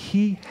Bruce.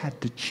 He had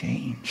to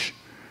change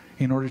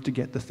in order to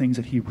get the things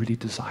that he really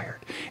desired.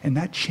 And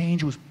that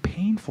change was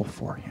painful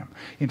for him.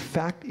 In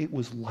fact, it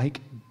was like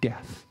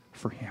death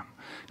for him,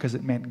 because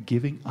it meant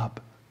giving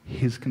up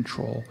his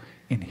control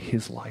in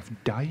his life,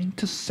 dying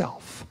to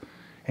self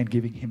and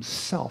giving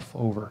himself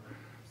over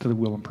to the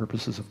will and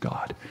purposes of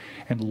God.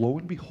 And lo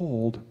and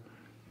behold,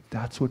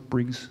 that's what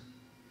brings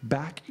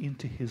back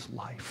into his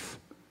life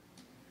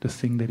the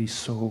thing that he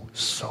so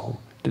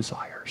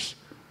desires.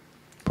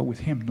 But with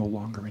him no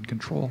longer in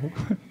control.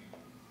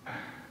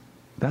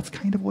 That's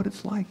kind of what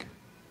it's like.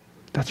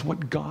 That's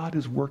what God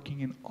is working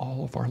in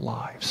all of our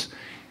lives.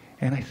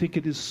 And I think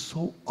it is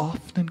so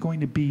often going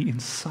to be in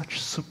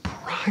such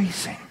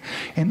surprising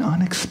and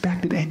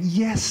unexpected, and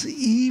yes,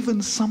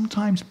 even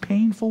sometimes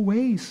painful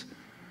ways.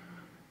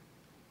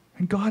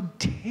 And God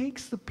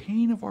takes the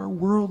pain of our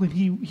world and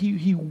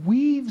he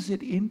weaves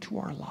it into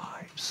our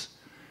lives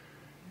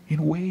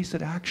in ways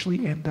that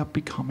actually end up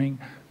becoming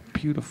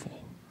beautiful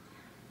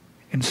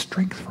and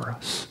strength for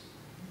us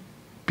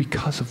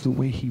because of the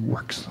way he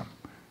works them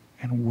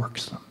and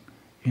works them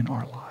in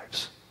our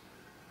lives.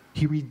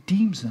 He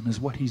redeems them is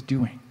what he's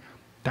doing.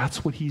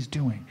 That's what he's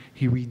doing.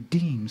 He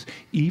redeems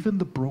even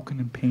the broken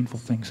and painful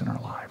things in our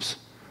lives.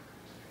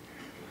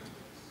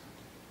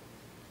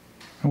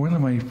 And one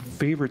of my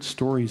favorite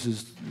stories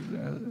is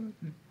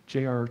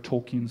J.R.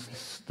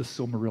 Tolkien's The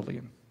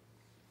Silmarillion.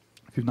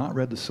 If you've not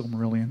read The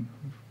Silmarillion,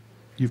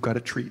 you've got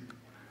a treat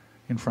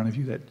in front of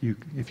you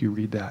if you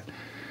read that.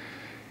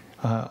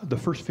 The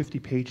first 50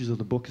 pages of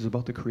the book is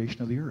about the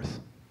creation of the earth.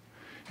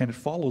 And it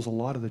follows a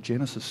lot of the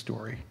Genesis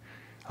story.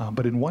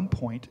 But in one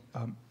point,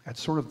 at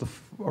sort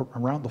of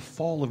around the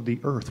fall of the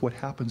earth, what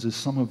happens is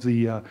some of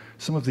the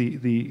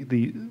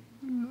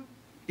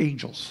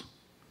angels,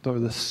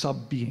 the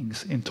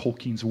sub-beings in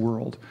Tolkien's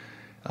world,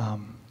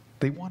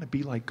 they want to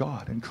be like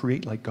God and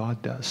create like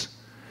God does.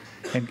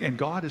 And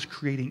God is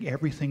creating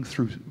everything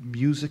through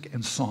music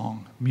and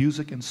song.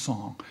 Music and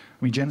song.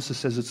 I mean, Genesis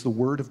says it's the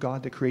word of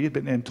God that created,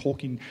 but then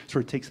Tolkien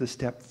sort of takes it a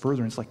step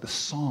further, and it's like the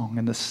song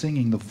and the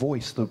singing, the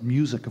voice, the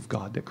music of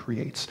God that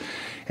creates.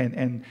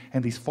 And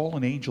these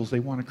fallen angels, they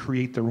want to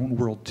create their own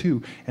world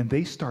too, and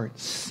they start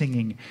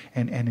singing,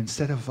 and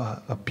instead of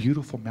a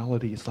beautiful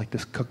melody, it's like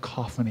this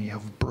cacophony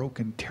of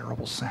broken,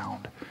 terrible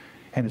sound.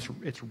 And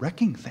it's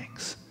wrecking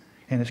things,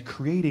 and it's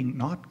creating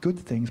not good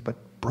things, but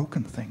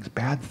broken things,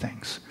 bad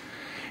things.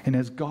 And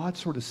as God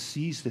sort of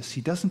sees this, he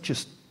doesn't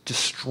just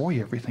destroy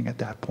everything at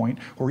that point,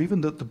 or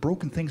even the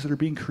broken things that are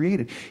being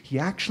created. He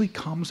actually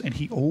comes and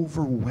he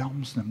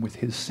overwhelms them with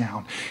his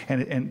sound.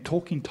 And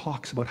Tolkien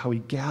talks about how he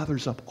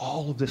gathers up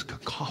all of this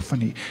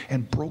cacophony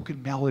and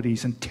broken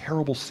melodies and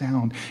terrible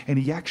sound, and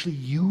he actually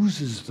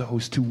uses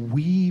those to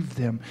weave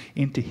them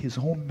into his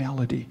own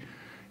melody.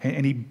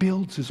 And he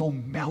builds his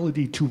own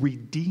melody to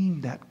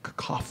redeem that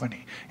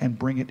cacophony and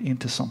bring it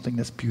into something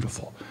that's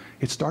beautiful.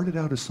 It started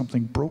out as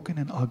something broken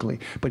and ugly,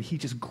 but he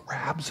just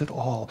grabs it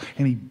all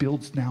and he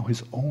builds now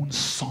his own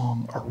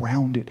song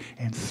around it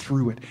and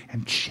through it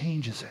and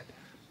changes it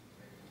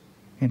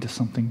into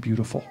something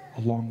beautiful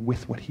along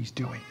with what he's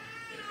doing.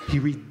 He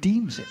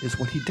redeems it is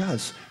what he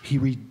does. He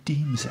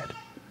redeems it.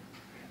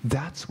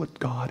 That's what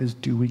God is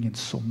doing in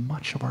so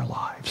much of our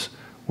lives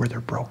where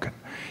they're broken,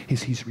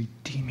 is he's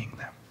redeeming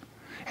them.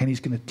 And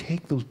he's going to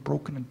take those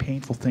broken and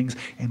painful things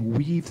and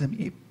weave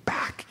them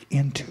back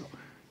into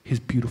his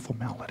beautiful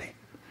melody.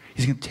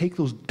 He's going to take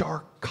those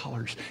dark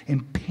colors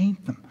and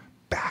paint them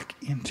back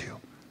into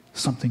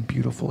something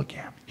beautiful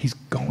again. He's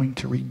going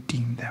to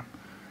redeem them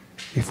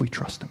if we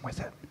trust him with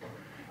it.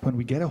 When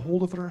we get a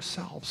hold of it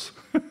ourselves,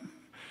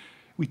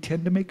 we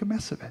tend to make a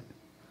mess of it.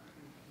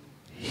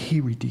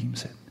 He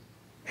redeems it.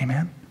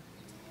 Amen?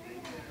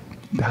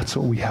 That's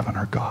what we have in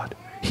our God.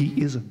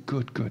 He is a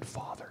good, good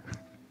Father.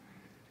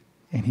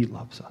 And he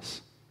loves us.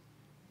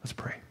 Let's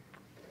pray.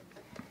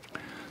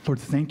 Lord,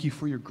 thank you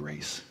for your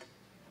grace.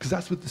 Because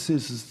that's what this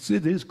is.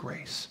 It is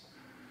grace.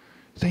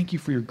 Thank you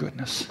for your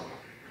goodness.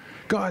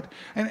 God,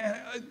 and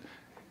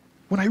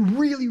when I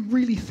really,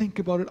 really think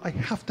about it, I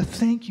have to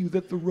thank you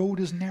that the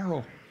road is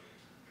narrow.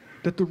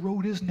 That the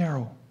road is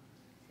narrow.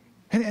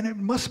 And it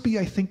must be,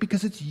 I think,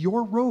 because it's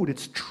your road.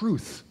 It's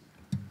truth.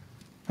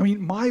 I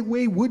mean, my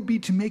way would be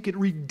to make it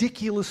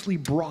ridiculously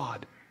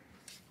broad.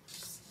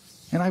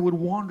 And I would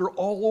wander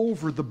all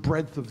over the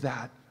breadth of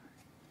that.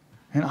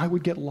 And I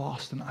would get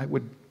lost and I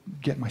would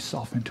get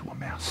myself into a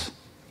mess.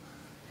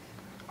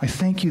 I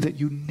thank you that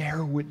you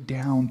narrow it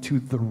down to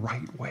the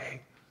right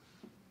way.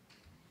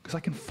 Because I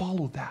can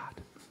follow that.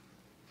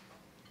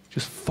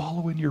 Just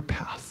follow in your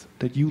path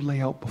that you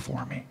lay out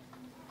before me.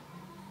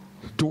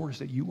 The doors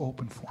that you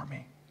open for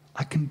me.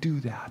 I can do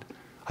that.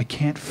 I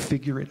can't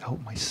figure it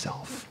out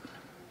myself,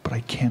 but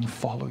I can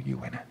follow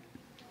you in it.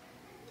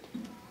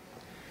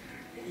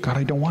 God,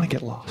 I don't want to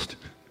get lost.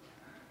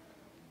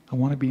 I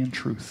want to be in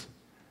truth,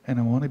 and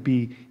I want to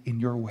be in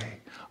your way.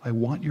 I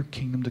want your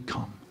kingdom to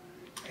come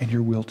and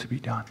your will to be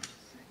done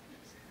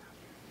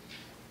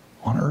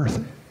on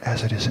earth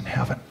as it is in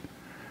heaven.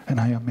 And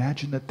I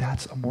imagine that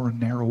that's a more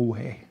narrow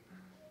way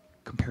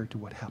compared to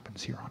what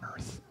happens here on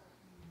earth.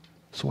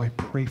 So I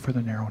pray for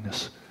the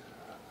narrowness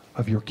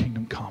of your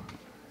kingdom come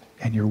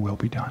and your will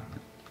be done.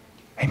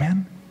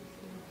 Amen?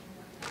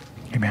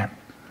 Amen.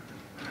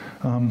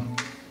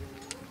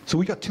 So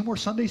we got 2 more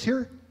Sundays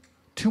here?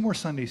 2 more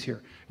Sundays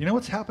here. You know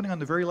what's happening on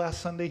the very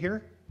last Sunday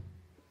here?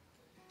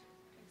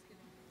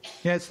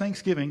 Yeah, it's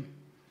Thanksgiving,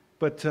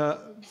 but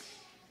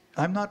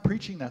I'm not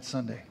preaching that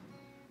Sunday.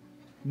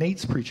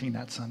 Nate's preaching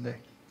that Sunday.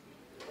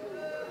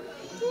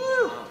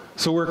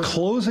 So we're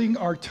closing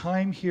our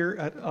time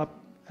here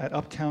at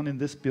Uptown in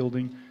this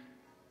building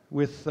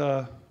with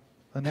a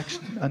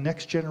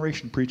next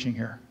generation preaching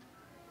here.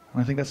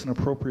 And I think that's an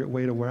appropriate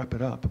way to wrap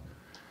it up.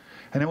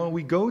 And then when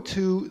we go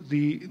to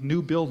the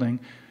new building,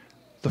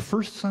 the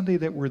first Sunday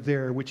that we're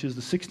there, which is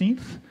the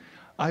 16th,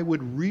 I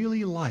would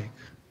really like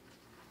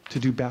to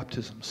do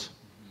baptisms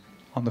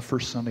on the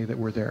first Sunday that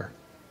we're there.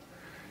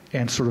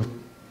 And sort of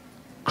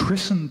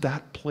christen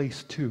that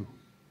place too,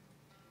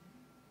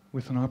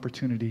 with an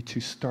opportunity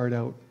to start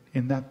out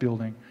in that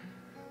building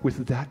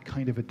with that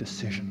kind of a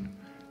decision,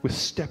 with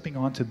stepping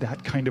onto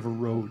that kind of a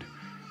road,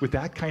 with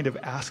that kind of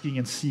asking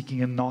and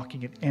seeking and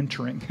knocking and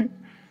entering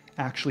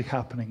actually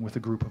happening with a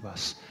group of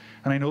us.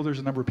 And I know there's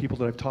a number of people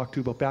that I've talked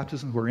to about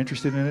baptism who are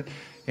interested in it,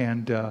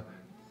 and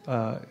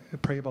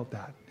pray about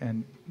that.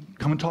 And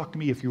come and talk to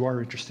me if you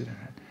are interested in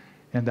it.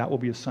 And that will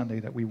be a Sunday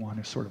that we want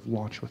to sort of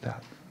launch with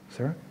that.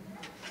 Sarah?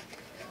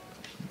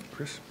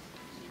 Chris?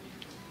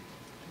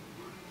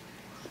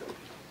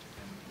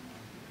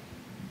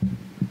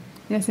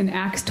 Yes, in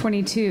Acts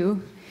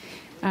 22,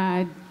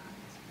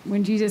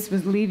 when Jesus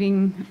was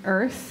leaving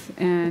earth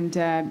and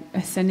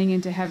ascending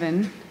into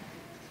heaven,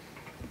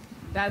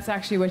 that's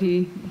actually what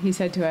he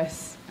said to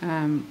us.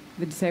 The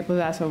disciples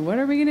asked, well, what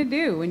are we going to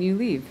do when you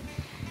leave?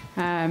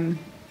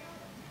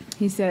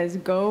 He says,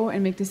 go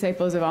and make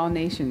disciples of all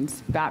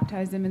nations.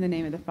 Baptize them in the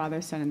name of the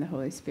Father, Son, and the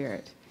Holy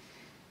Spirit.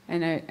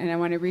 And I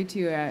want to read to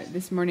you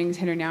this morning's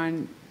header now.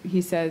 And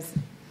he says,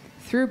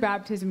 through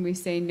baptism we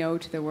say no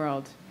to the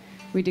world.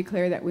 We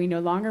declare that we no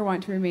longer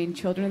want to remain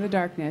children of the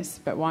darkness,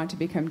 but want to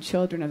become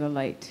children of the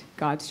light,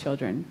 God's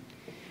children.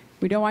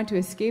 We don't want to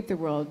escape the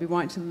world. We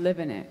want to live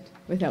in it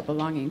without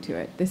belonging to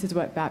it. This is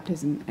what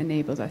baptism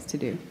enables us to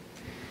do.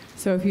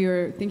 So if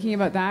you're thinking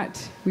about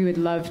that, we would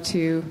love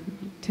to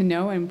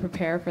know and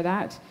prepare for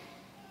that.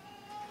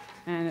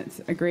 And it's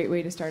a great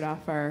way to start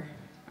off our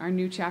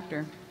new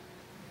chapter.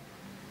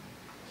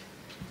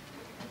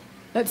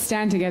 Let's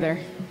stand together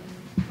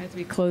as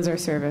we close our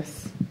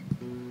service.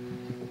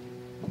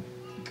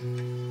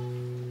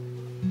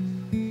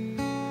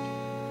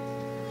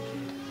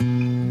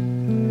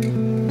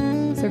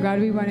 So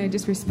God, we want to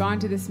just respond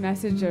to this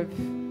message of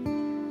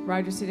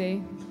Rogers today,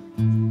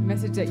 the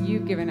message that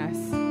you've given us.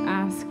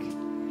 Ask,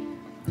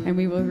 and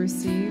we will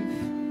receive.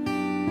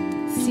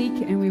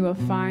 Seek, and we will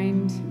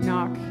find.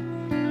 Knock,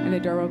 and the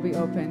door will be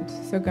opened.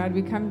 So God,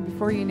 we come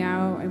before you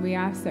now, and we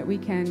ask that we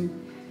can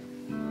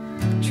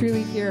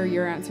truly hear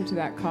your answer to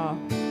that call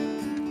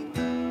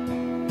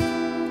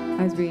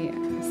as we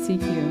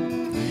seek you.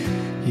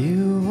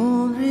 You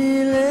won't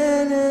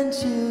relent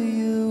until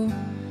you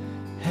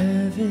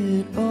have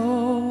it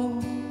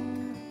all.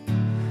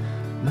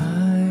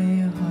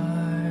 My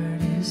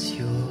heart is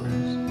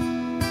yours.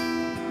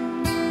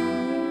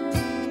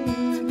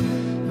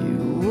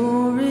 You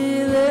won't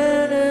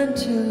relent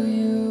until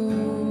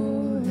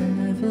you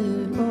have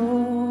it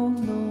all,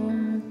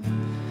 Lord.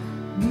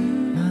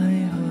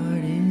 My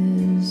heart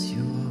is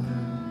yours.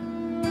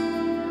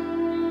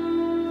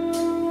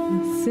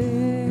 Set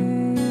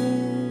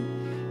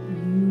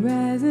you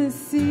as a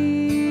seal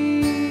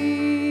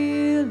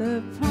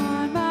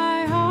upon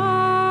my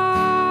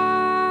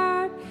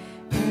heart,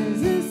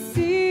 as a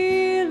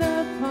seal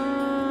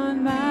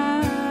upon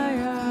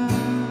my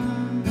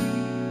arm.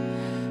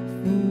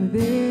 For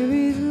there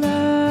is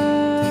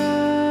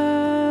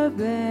love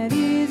that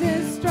is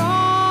as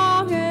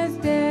strong as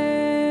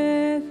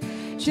death,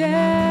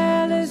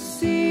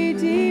 jealousy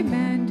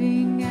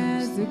demanding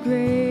as the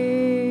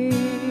grave,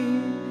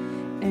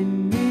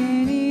 and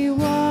many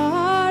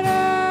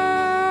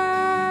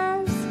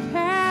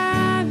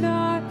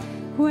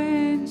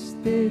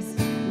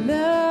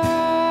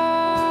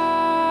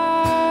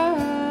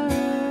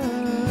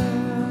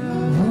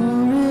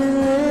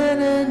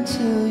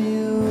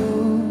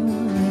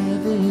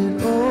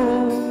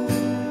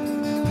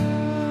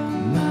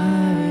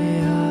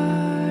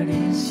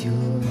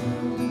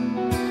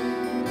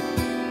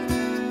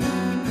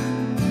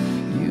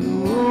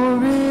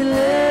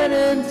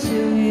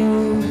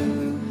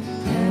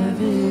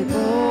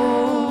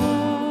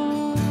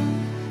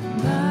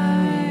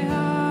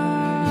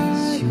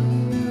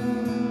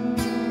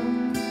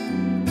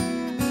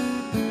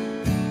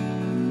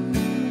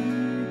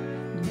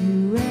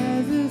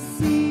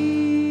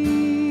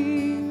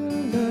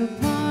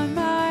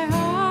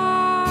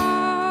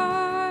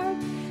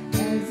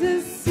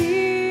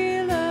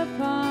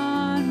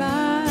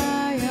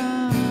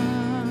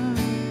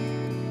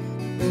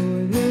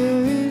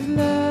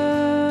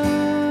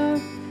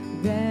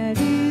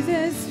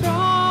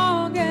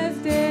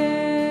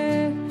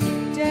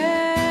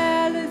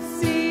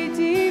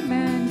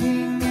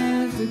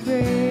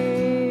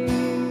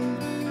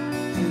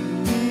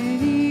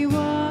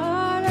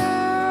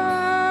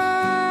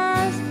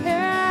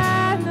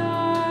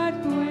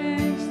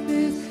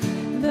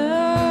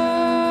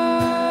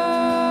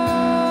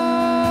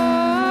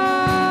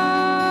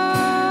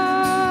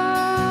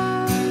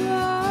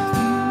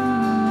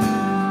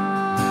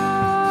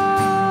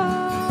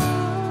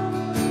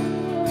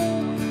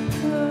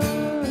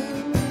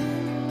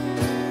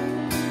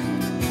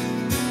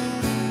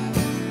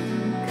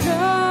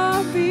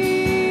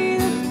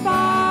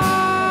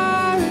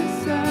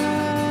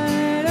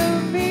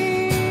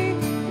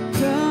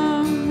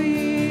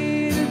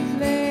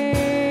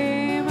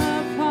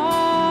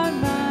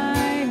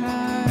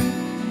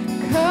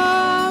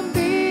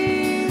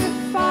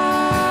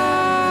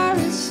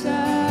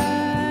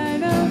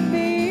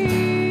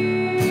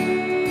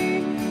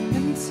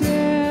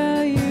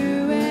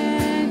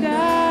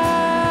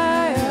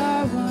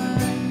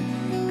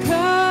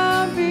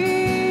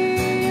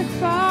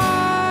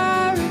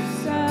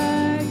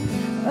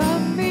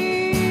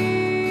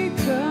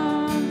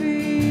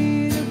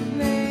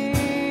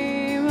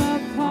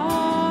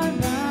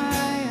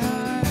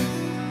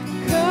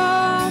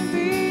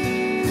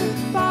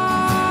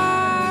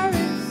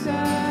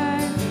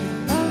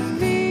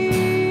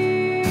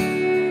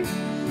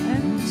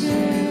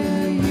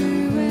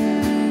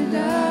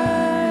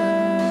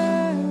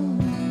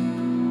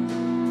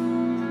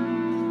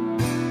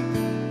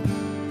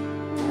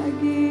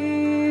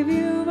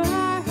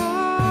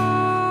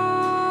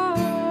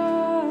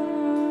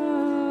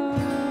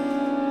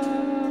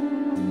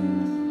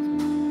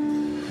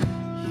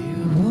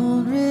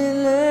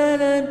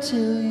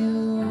until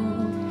you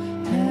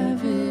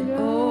have it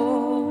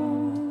all.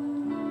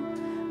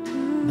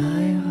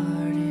 My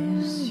heart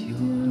is yours.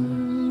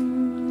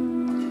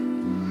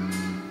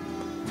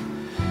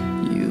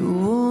 You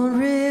won't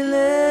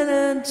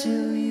relent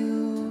until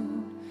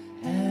you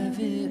have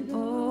it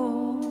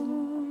all.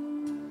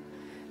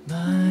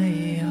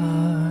 My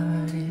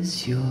heart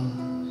is yours.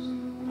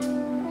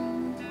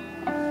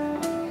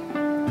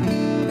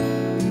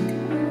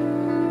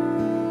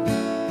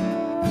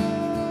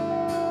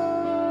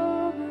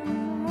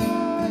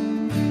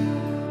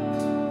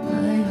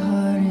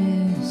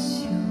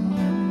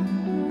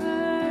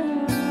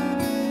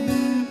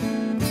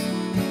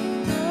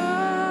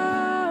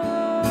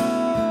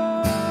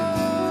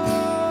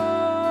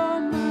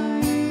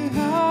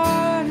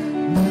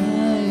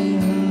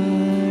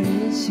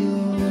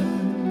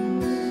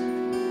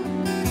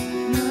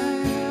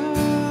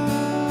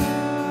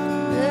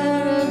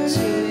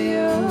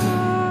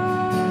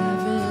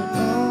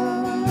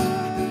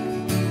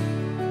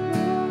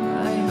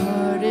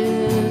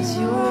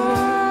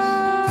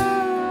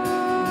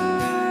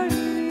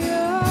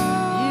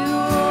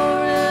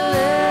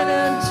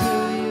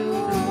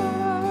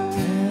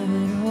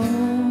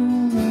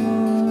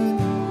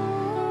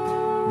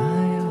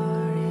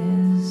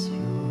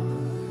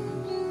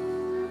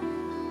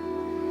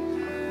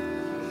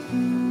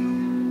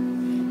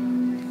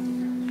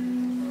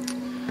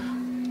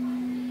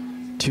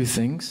 Two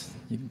things.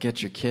 You can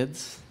get your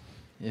kids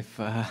if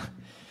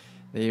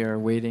they are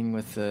waiting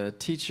with the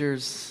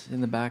teachers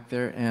in the back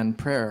there, and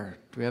prayer.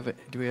 Do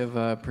we have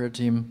a prayer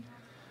team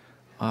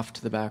off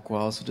to the back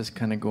wall? So just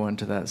kind of go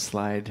onto that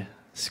slide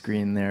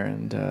screen there,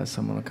 and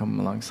someone will come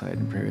alongside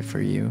and pray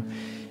for you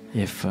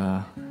if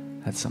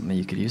that's something that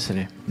you could use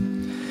today.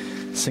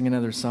 Sing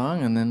another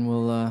song, and then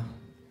we'll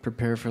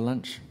prepare for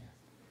lunch.